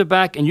defensive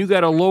back and you got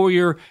to lower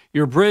your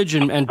bridge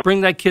and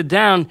bring that kid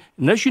down,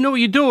 unless you know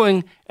what you're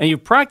doing and you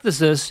practice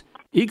this,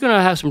 you're going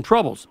to have some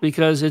troubles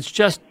because it's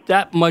just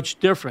that much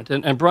different.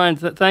 And Brian,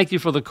 thank you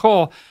for the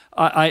call.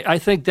 I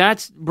think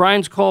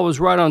Brian's call was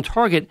right on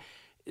target.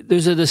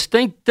 There's a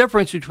distinct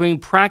difference between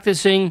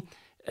practicing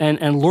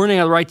and learning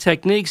the right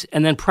techniques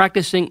and then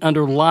practicing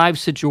under live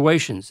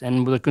situations.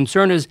 And the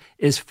concern is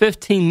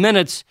 15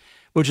 minutes,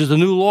 which is the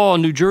new law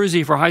in New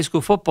Jersey for high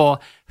school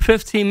football,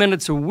 15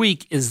 minutes a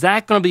week. Is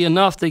that going to be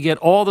enough to get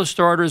all the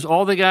starters,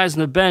 all the guys on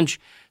the bench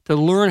to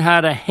learn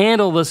how to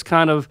handle this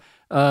kind of,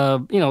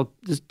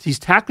 these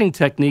tackling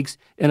techniques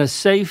in a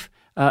safe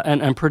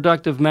and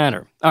productive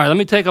manner? All right, let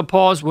me take a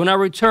pause. When I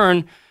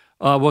return,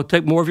 we'll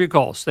take more of your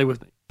calls. Stay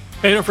with me.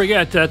 Hey, don't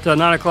forget, at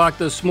 9 o'clock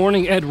this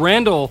morning, Ed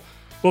Randall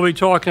will be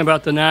talking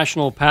about the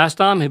national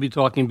pastime. He'll be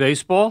talking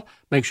baseball.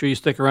 Make sure you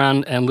stick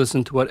around and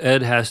listen to what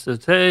Ed has to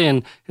say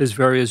and his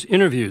various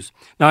interviews.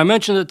 Now, I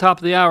mentioned at the top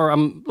of the hour,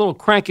 I'm a little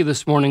cranky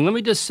this morning. Let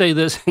me just say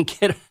this and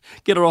get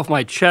it off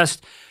my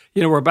chest.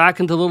 We're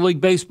back into Little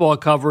League baseball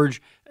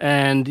coverage,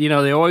 and,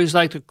 they always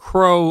like to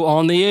crow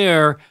on the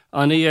air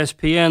on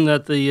ESPN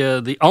that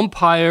the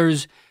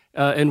umpires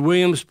in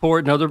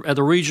Williamsport and at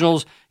the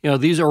regionals,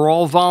 these are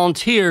all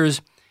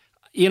volunteers.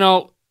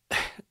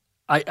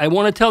 I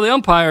want to tell the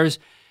umpires,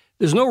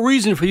 there's no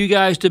reason for you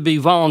guys to be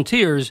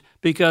volunteers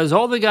because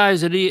all the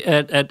guys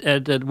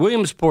at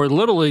Williamsport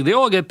Little League, they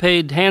all get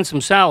paid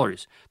handsome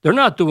salaries. They're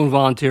not doing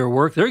volunteer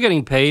work. They're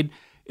getting paid.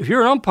 If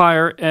you're an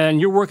umpire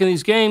and you're working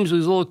these games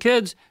with these little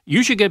kids,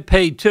 you should get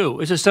paid too.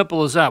 It's as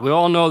simple as that. We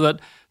all know that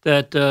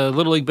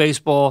Little League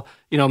Baseball,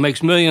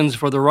 makes millions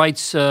for the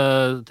rights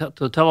to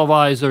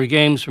televise their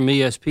games from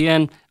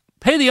ESPN.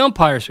 Pay the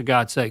umpires, for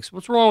God's sakes.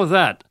 What's wrong with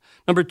that?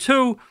 Number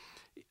two,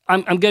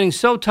 I'm getting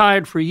so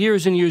tired for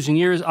years and years and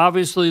years.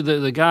 Obviously,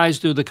 the guys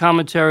do the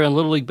commentary on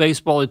Little League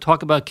Baseball. They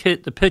talk about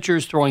the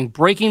pitchers throwing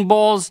breaking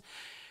balls.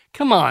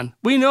 Come on.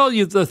 We know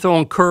they're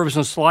throwing curves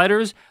and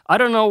sliders. I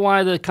don't know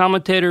why the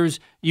commentators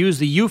use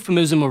the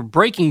euphemism of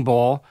breaking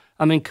ball.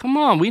 I mean, come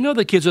on. We know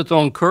the kids are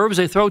throwing curves.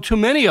 They throw too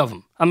many of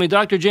them. I mean,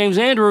 Dr. James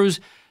Andrews,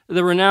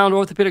 the renowned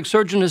orthopedic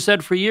surgeon, has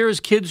said for years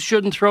kids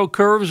shouldn't throw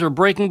curves or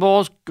breaking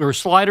balls or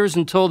sliders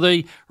until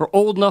they are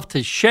old enough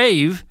to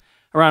shave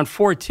around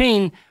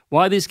 14.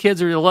 Why these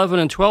kids are 11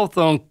 and 12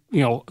 throwing,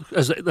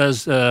 as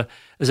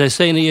I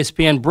say in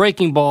ESPN,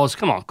 breaking balls,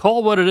 come on,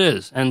 call what it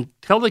is. And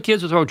tell the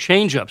kids to throw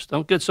change-ups.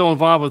 Don't get so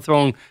involved with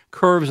throwing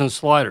curves and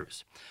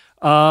sliders.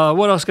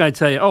 What else can I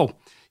tell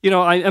you?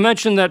 I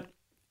mentioned that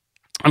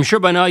I'm sure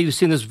by now you've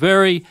seen this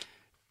very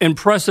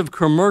impressive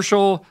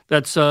commercial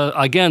that's,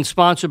 again,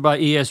 sponsored by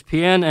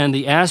ESPN and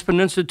the Aspen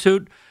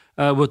Institute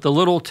with the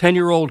little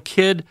 10-year-old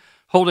kid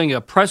holding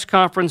a press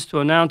conference to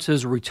announce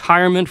his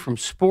retirement from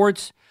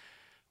sports.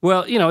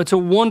 Well, it's a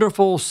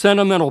wonderful,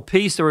 sentimental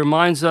piece that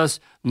reminds us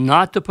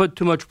not to put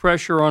too much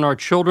pressure on our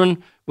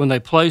children when they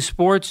play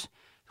sports.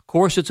 Of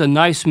course, it's a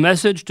nice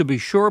message, to be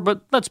sure,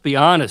 but let's be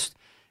honest.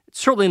 It's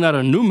certainly not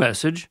a new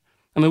message.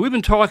 I mean, we've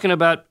been talking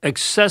about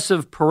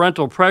excessive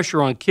parental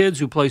pressure on kids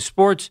who play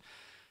sports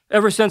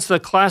ever since the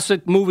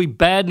classic movie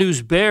Bad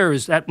News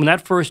Bears, when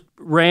that first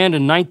ran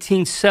in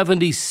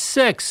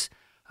 1976,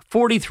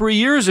 43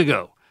 years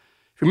ago.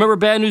 If you remember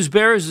Bad News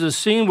Bears, is a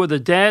scene where the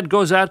dad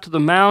goes out to the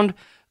mound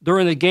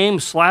during the game,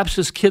 slaps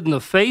his kid in the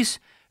face,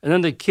 and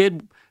then the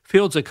kid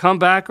fields a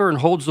comebacker and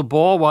holds the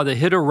ball while the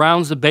hitter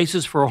rounds the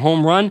bases for a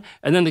home run,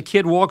 and then the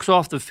kid walks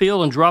off the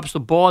field and drops the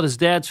ball at his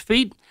dad's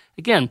feet.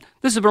 Again,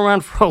 this has been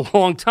around for a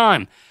long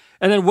time.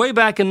 And then way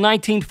back in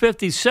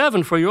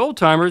 1957, for you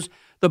old-timers,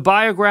 the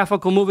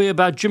biographical movie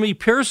about Jimmy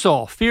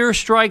Pearsall, Fear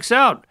Strikes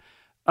Out,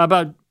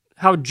 about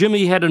how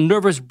Jimmy had a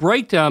nervous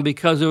breakdown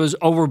because of his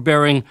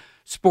overbearing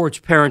sports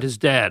parent, his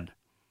dad.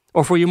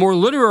 Or for you more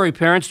literary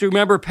parents, do you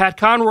remember Pat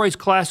Conroy's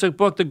classic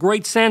book, The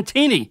Great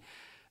Santini,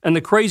 and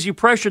the crazy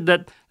pressure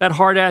that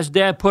hard-ass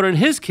dad put on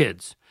his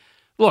kids?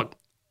 Look,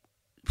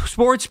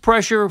 sports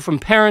pressure from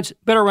parents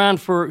been around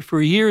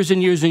for years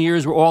and years and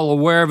years. We're all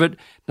aware of it.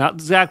 Not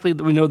exactly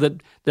that we know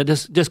that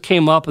this just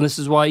came up, and this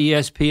is why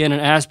ESPN and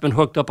Aspen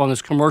hooked up on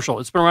this commercial.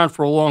 It's been around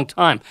for a long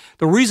time.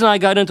 The reason I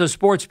got into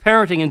sports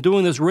parenting and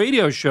doing this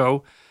radio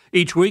show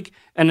each week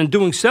and in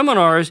doing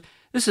seminars,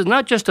 this is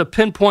not just to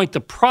pinpoint the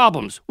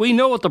problems. We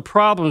know what the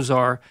problems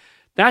are.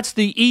 That's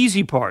the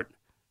easy part.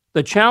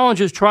 The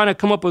challenge is trying to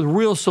come up with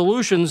real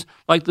solutions,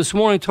 like this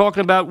morning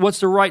talking about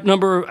what's the right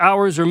number of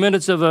hours or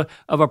minutes of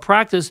a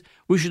practice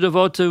we should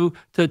devote to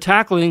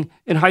tackling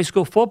in high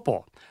school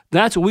football.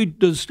 That's what we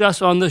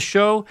discuss on this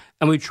show,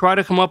 and we try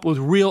to come up with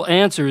real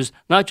answers,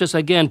 not just,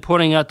 again,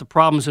 putting out the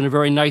problems in a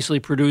very nicely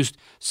produced,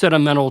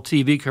 sentimental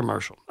TV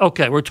commercial.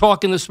 Okay, we're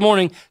talking this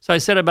morning, as I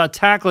said, about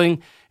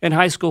tackling in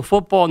high school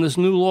football and this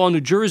new law in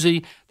New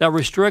Jersey that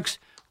restricts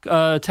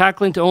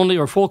tackling to only,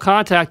 or full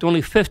contact,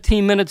 only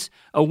 15 minutes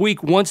a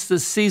week once the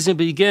season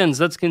begins.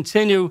 Let's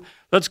continue.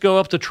 Let's go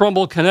up to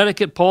Trumbull,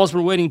 Connecticut. Paul's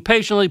been waiting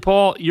patiently.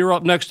 Paul, you're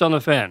up next on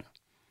The Fan.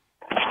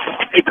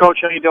 Hey, Coach,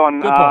 how you doing?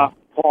 Good, Paul.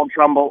 Paul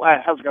Trumbull.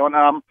 How's it going?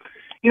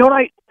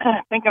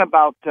 Thinking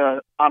about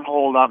On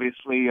Hold,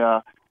 obviously,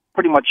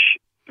 pretty much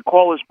the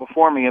callers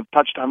before me have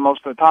touched on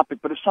most of the topic,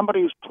 but as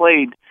somebody who's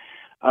played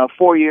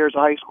 4 years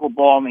of high school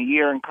ball and a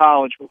year in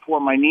college before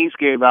my knees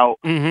gave out,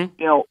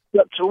 to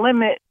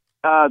limit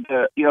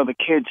the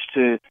kids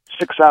to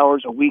 6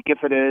 hours a week,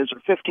 if it is,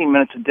 or 15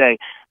 minutes a day,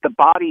 the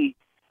body,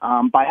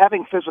 by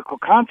having physical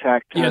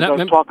contact, as I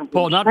was talking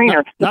to the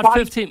trainer,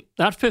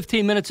 not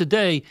 15 minutes a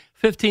day,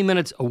 15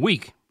 minutes a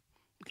week.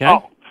 Okay?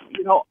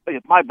 Oh,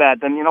 my bad.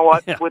 Then you know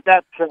what? Yeah. With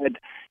that said,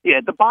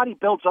 the body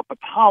builds up a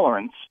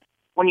tolerance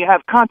when you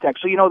have contact.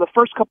 So, the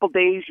first couple of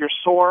days you're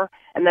sore,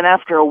 and then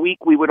after a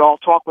week we would all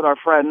talk with our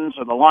friends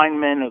or the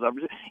linemen, or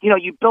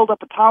you build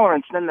up a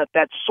tolerance, then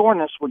that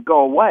soreness would go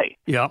away.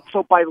 Yeah.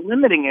 So by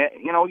limiting it,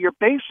 you're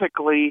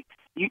basically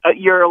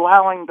you're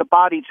allowing the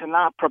body to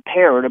not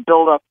prepare, to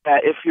build up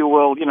that, if you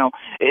will,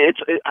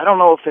 I don't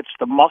know if it's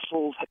the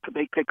muscles,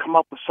 they could come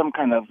up with some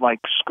kind of like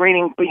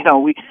screening, but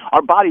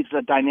our body's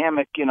a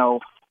dynamic,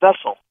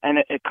 vessel, and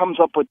it comes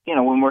up with,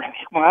 when we're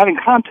having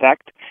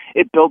contact,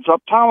 it builds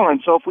up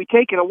tolerance. So if we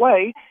take it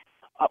away,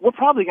 we're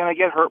probably going to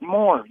get hurt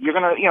more. You're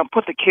going to,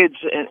 put the kids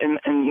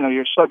and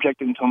you're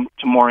subjecting them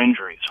to more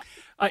injuries.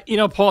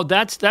 Paul,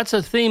 that's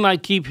a theme I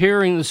keep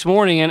hearing this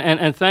morning,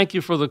 and thank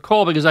you for the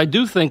call, because I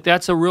do think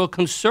that's a real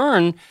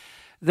concern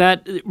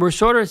that we're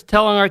sort of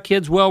telling our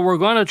kids, well, we're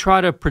going to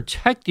try to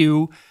protect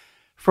you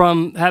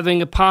from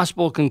having a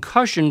possible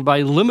concussion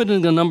by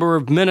limiting the number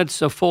of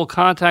minutes of full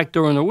contact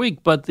during the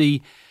week. But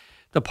the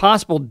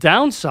possible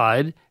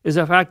downside is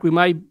the fact we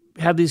might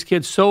have these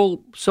kids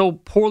so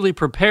poorly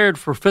prepared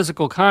for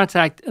physical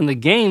contact in the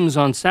games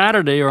on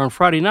Saturday or on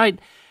Friday night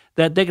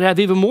that they could have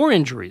even more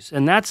injuries.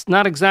 And that's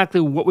not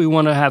exactly what we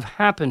want to have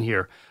happen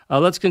here.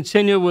 Let's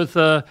continue with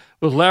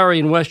Larry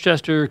in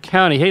Westchester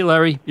County. Hey,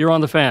 Larry, you're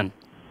on the Fan.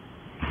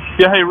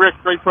 Yeah, hey, Rick,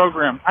 great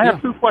program. I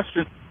have two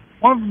questions.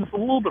 One of them is a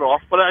little bit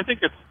off, but I think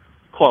it's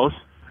close.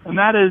 And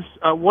that is,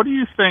 what do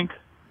you think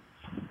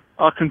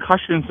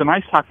concussions in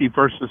ice hockey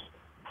versus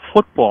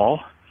football?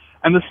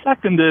 And the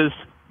second is,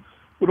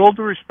 with all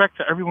due respect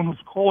to everyone who's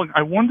calling,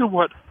 I wonder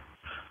what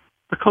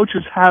the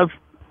coaches have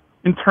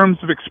in terms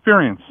of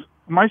experience.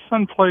 My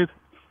son played,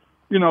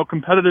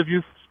 competitive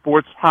youth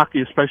sports,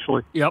 hockey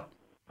especially. Yep.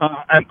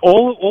 And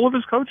all of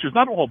his coaches,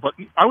 not all, but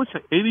I would say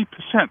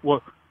 80%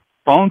 were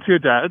volunteer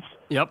dads.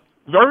 Yep.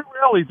 Very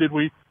rarely did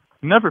we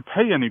never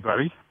pay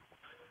anybody.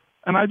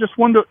 And I just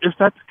wonder if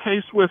that's the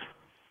case with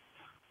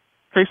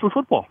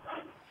football.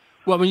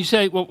 Well, when you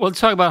say, let's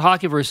talk about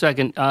hockey for a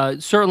second.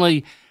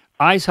 Certainly,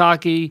 ice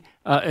hockey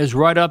is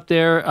right up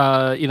there,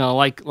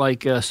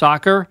 like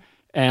soccer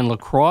and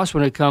lacrosse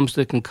when it comes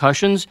to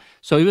concussions.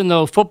 So even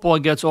though football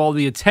gets all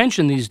the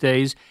attention these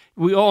days,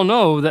 we all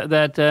know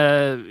that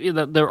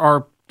there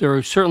are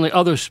certainly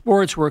other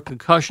sports where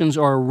concussions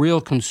are a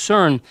real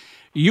concern.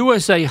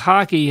 USA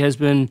Hockey has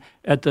been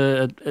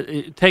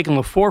taking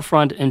the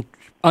forefront in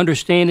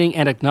understanding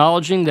and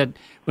acknowledging that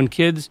when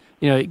kids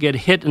get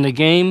hit in the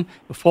game,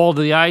 fall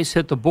to the ice,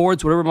 hit the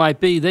boards, whatever it might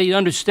be, they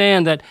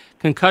understand that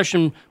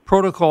concussion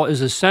protocol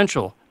is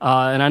essential.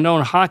 And I know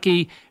in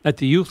hockey at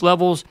the youth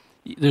levels,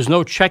 there's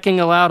no checking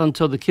allowed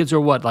until the kids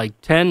are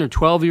 10 or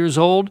 12 years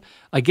old.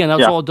 Again,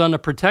 that's all done to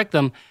protect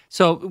them.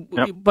 So,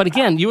 But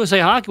again, USA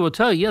Hockey will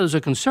tell you, there's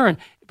a concern,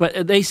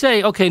 but they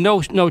say, okay,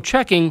 no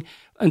checking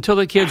until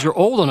the kids are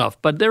old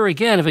enough. But there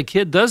again, if a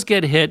kid does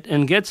get hit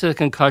and gets a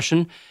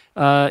concussion,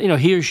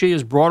 he or she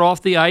is brought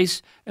off the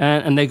ice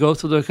and they go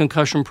through the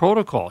concussion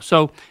protocol.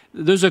 So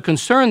there's a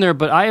concern there,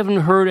 but I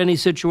haven't heard any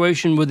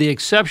situation with the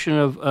exception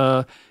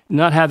of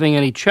not having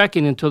any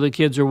checking until the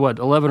kids are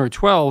 11 or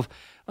 12.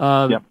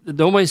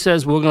 Nobody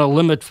says we're going to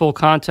limit full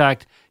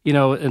contact,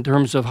 in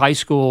terms of high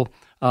school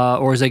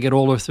or as they get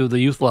older through the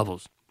youth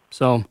levels.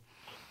 So,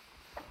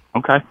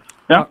 okay,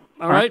 yeah,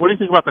 all right. What do you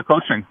think about the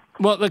coaching?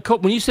 Well,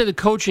 when you say the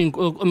coaching,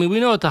 we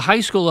know at the high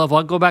school level.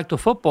 I'll go back to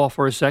football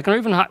for a second, or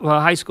even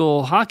high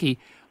school hockey.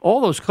 All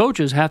those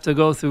coaches have to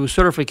go through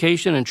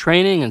certification and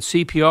training and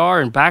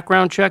CPR and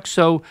background checks.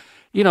 So,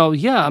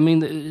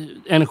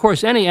 and of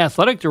course, any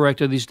athletic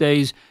director these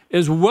days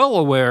is well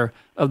aware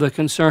of the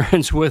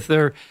concerns with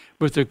their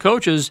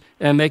coaches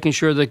and making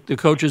sure that the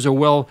coaches are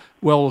well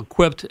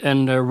equipped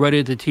and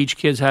ready to teach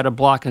kids how to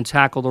block and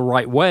tackle the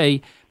right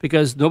way,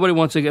 because nobody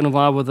wants to get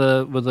involved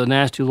with a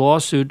nasty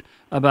lawsuit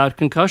about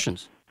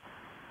concussions.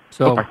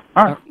 So, okay.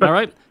 All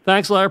right.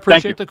 Thanks, Larry.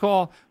 Appreciate the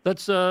call.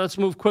 Let's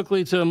move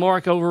quickly to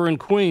Mark over in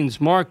Queens.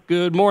 Mark,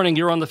 good morning.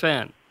 You're on the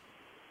Fan.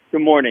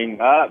 Good morning.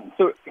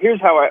 So here's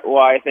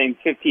why I think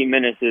 15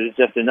 minutes is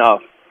just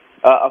enough.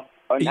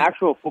 An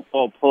actual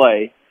football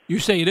play. You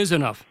say it is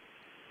enough?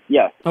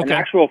 Yes. Okay. An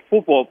actual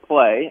football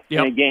play in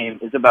a game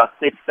is about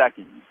 6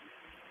 seconds.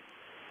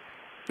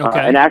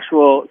 Okay. An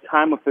actual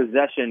time of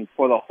possession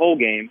for the whole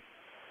game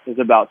is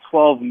about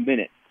 12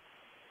 minutes.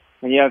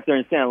 And you have to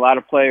understand, a lot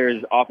of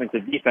players,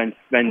 offensive, defense,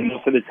 spend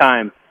most of the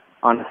time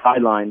on the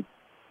sideline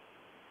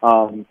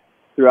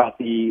throughout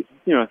the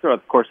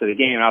course of the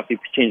game, and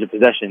obviously change of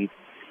possessions.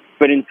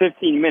 But in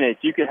 15 minutes,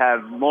 you could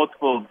have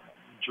multiple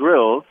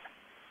drills.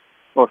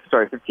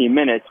 15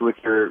 minutes with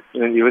your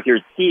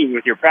team,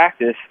 with your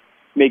practice,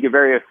 make it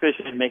very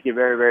efficient, make it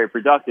very, very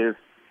productive.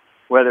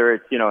 Whether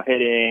it's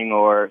hitting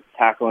or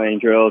tackling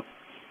drills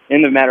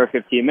in the matter of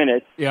 15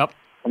 minutes. Yep.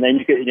 And then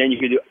you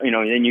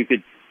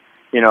could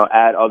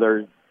add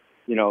other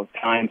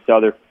times to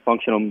other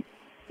functional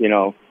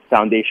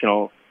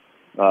foundational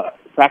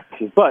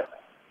practices. But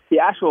the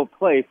actual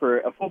play for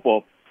a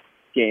football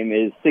game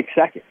is 6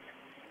 seconds.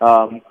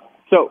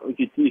 So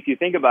if you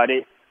think about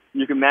it,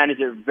 you can manage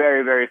it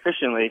very, very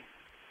efficiently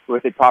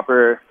with a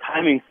proper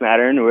timing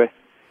pattern with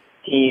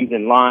teams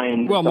and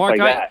lines. Well, and stuff Mark,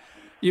 like that.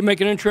 You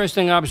make an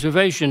interesting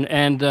observation,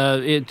 and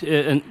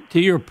and to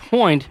your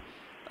point,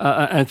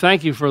 and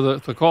thank you for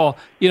the call.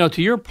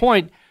 To your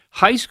point,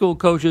 high school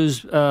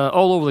coaches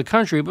all over the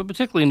country, but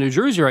particularly in New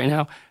Jersey right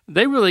now,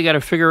 they really got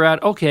to figure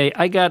out, okay,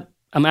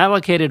 I'm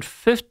allocated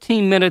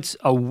 15 minutes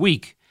a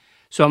week.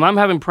 So I'm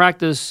having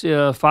practice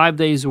 5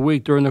 days a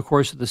week during the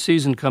course of the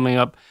season coming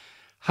up.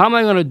 How am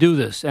I going to do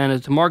this?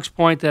 And to Mark's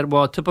point that,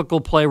 a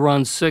typical play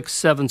runs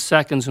 6-7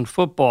 seconds in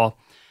football.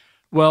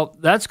 Well,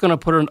 that's going to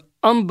put an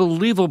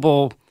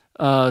unbelievable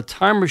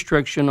time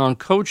restriction on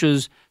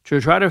coaches to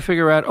try to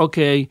figure out,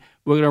 okay,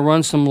 we're going to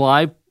run some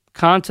live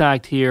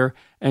contact here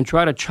and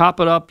try to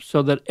chop it up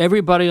so that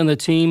everybody on the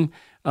team,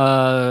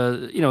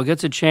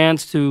 gets a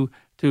chance to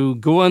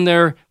go in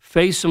there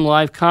face some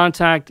live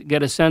contact,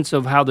 get a sense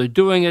of how they're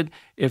doing it.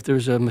 If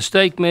there's a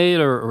mistake made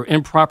or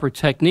improper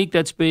technique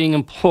that's being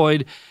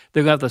employed,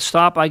 they're going to have to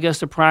stop, I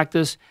guess, the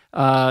practice,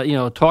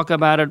 talk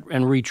about it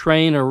and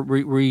retrain or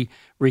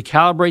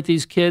recalibrate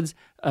these kids.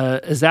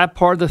 Is that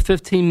part of the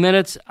 15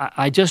 minutes?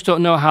 I just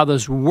don't know how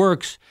this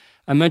works.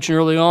 I mentioned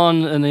early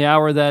on in the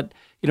hour that,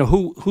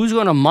 who's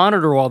going to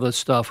monitor all this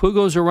stuff? Who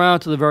goes around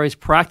to the various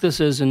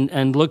practices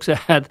and looks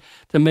at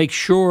to make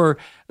sure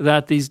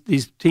that these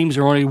teams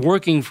are only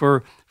working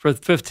for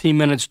 15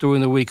 minutes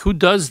during the week? Who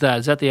does that?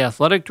 Is that the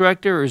athletic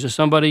director, or is it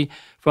somebody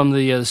from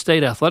the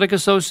State Athletic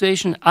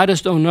Association? I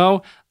just don't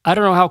know. I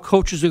don't know how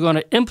coaches are going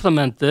to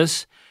implement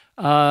this.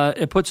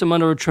 It puts them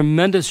under a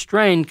tremendous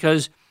strain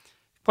because,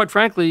 quite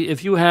frankly,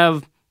 if you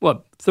have,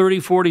 30,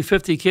 40,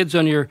 50 kids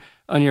on your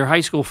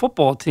high school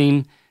football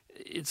team,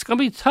 it's going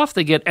to be tough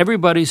to get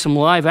everybody some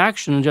live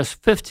action in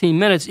just 15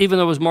 minutes, even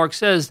though, as Mark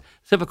says,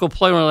 typical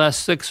play only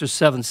lasts 6 or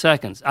 7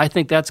 seconds. I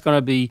think that's going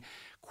to be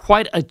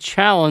quite a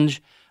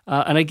challenge.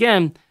 And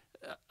again,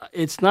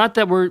 it's not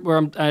that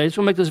I just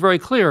want to make this very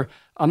clear.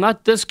 I'm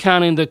not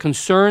discounting the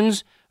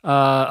concerns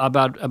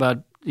about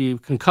the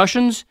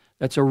concussions.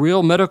 That's a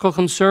real medical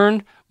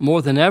concern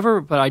more than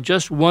ever. But I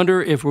just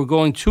wonder if we're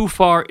going too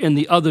far in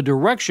the other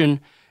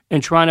direction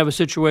and trying to have a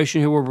situation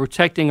here where we're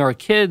protecting our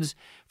kids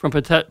from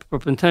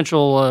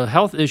potential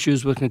health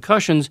issues with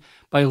concussions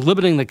by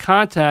limiting the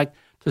contact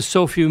to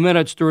so few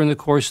minutes during the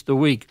course of the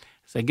week.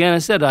 So again, I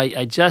said,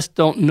 I just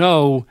don't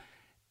know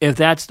if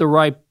that's the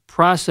right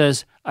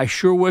process. I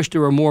sure wish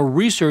there were more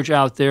research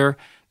out there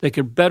that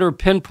could better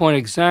pinpoint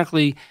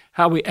exactly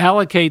how we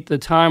allocate the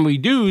time we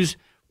use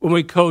when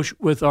we coach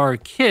with our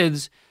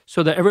kids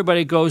so that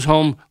everybody goes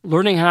home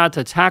learning how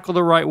to tackle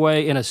the right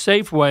way in a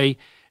safe way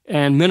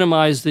and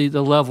minimize the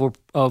level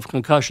of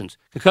concussions.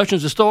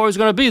 Concussions are still always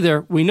going to be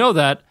there. We know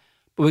that,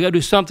 but we got to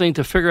do something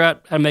to figure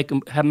out how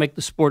to make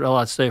the sport a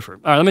lot safer.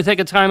 All right, let me take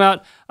a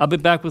timeout. I'll be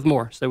back with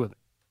more. Stay with me.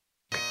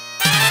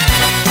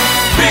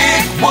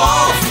 Rick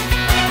Wolf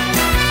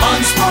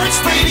on Sports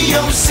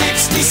Radio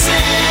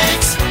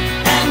 66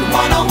 and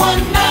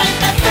 101.9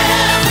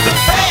 FM. The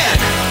Fan,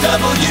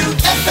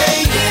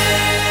 WFAN.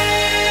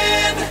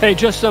 Hey,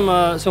 just some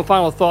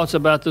final thoughts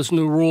about this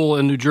new rule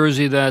in New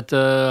Jersey that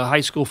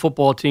high school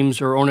football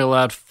teams are only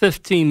allowed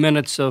 15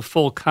 minutes of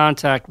full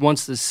contact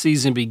once the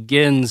season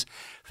begins.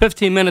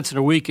 15 minutes in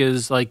a week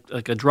is like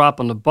a drop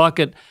in the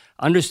bucket.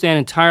 I understand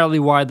entirely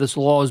why this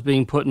law is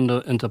being put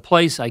into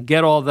place. I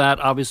get all that.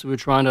 Obviously, we're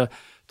trying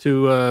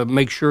to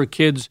make sure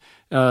kids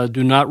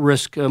do not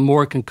risk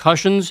more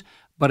concussions.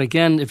 But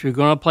again, if you're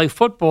going to play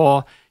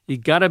football, you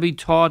got to be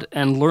taught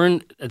and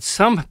learn at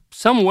some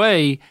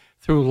way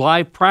through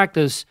live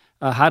practice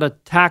how to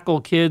tackle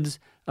kids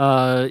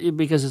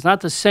because it's not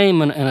the same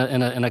in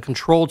a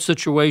controlled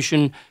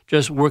situation,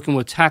 just working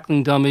with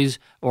tackling dummies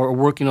or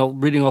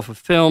reading off of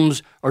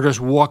films or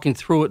just walking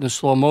through it in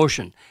slow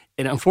motion.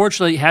 And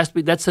unfortunately, it has to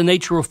be. That's the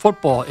nature of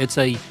football. It's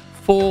a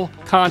full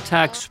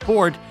contact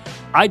sport.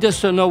 I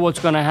just don't know what's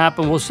going to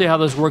happen. We'll see how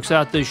this works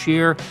out this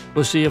year.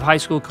 We'll see if high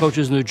school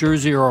coaches in New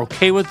Jersey are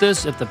okay with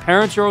this, if the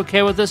parents are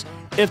okay with this,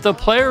 if the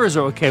players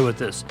are okay with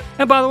this.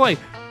 And by the way,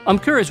 I'm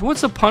curious,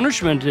 what's the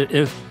punishment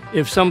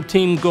if some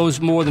team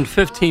goes more than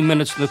 15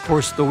 minutes in the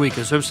course of the week?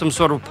 Is there some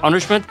sort of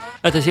punishment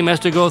that the team has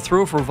to go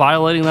through for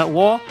violating that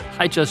law?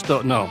 I just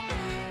don't know.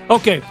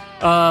 Okay,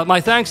 my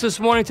thanks this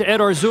morning to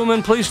Ed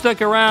Arzuman. Please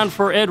stick around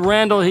for Ed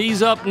Randall.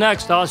 He's up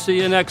next. I'll see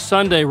you next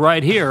Sunday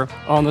right here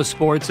on the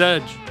Sports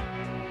Edge.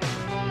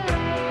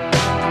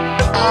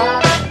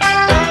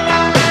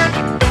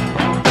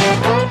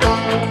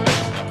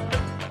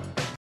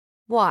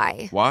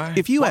 Why? Why?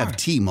 If you have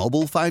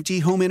T-Mobile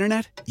 5G home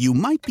internet, you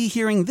might be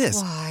hearing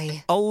this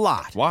Why? a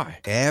lot. Why?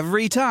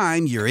 Every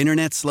time your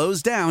internet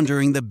slows down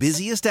during the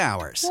busiest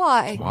hours.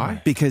 Why?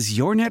 Why? Because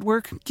your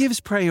network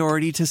gives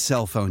priority to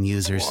cell phone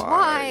users.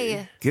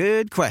 Why?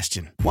 Good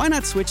question. Why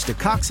not switch to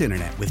Cox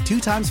Internet with 2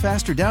 times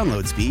faster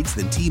download speeds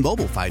than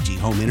T-Mobile 5G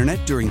home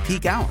internet during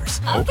peak hours?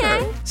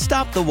 Okay.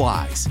 Stop the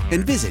whys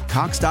and visit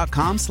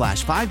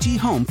cox.com/5G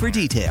home for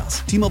details.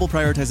 T-Mobile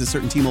prioritizes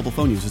certain T-Mobile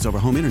phone users over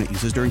home internet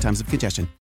users during times of congestion.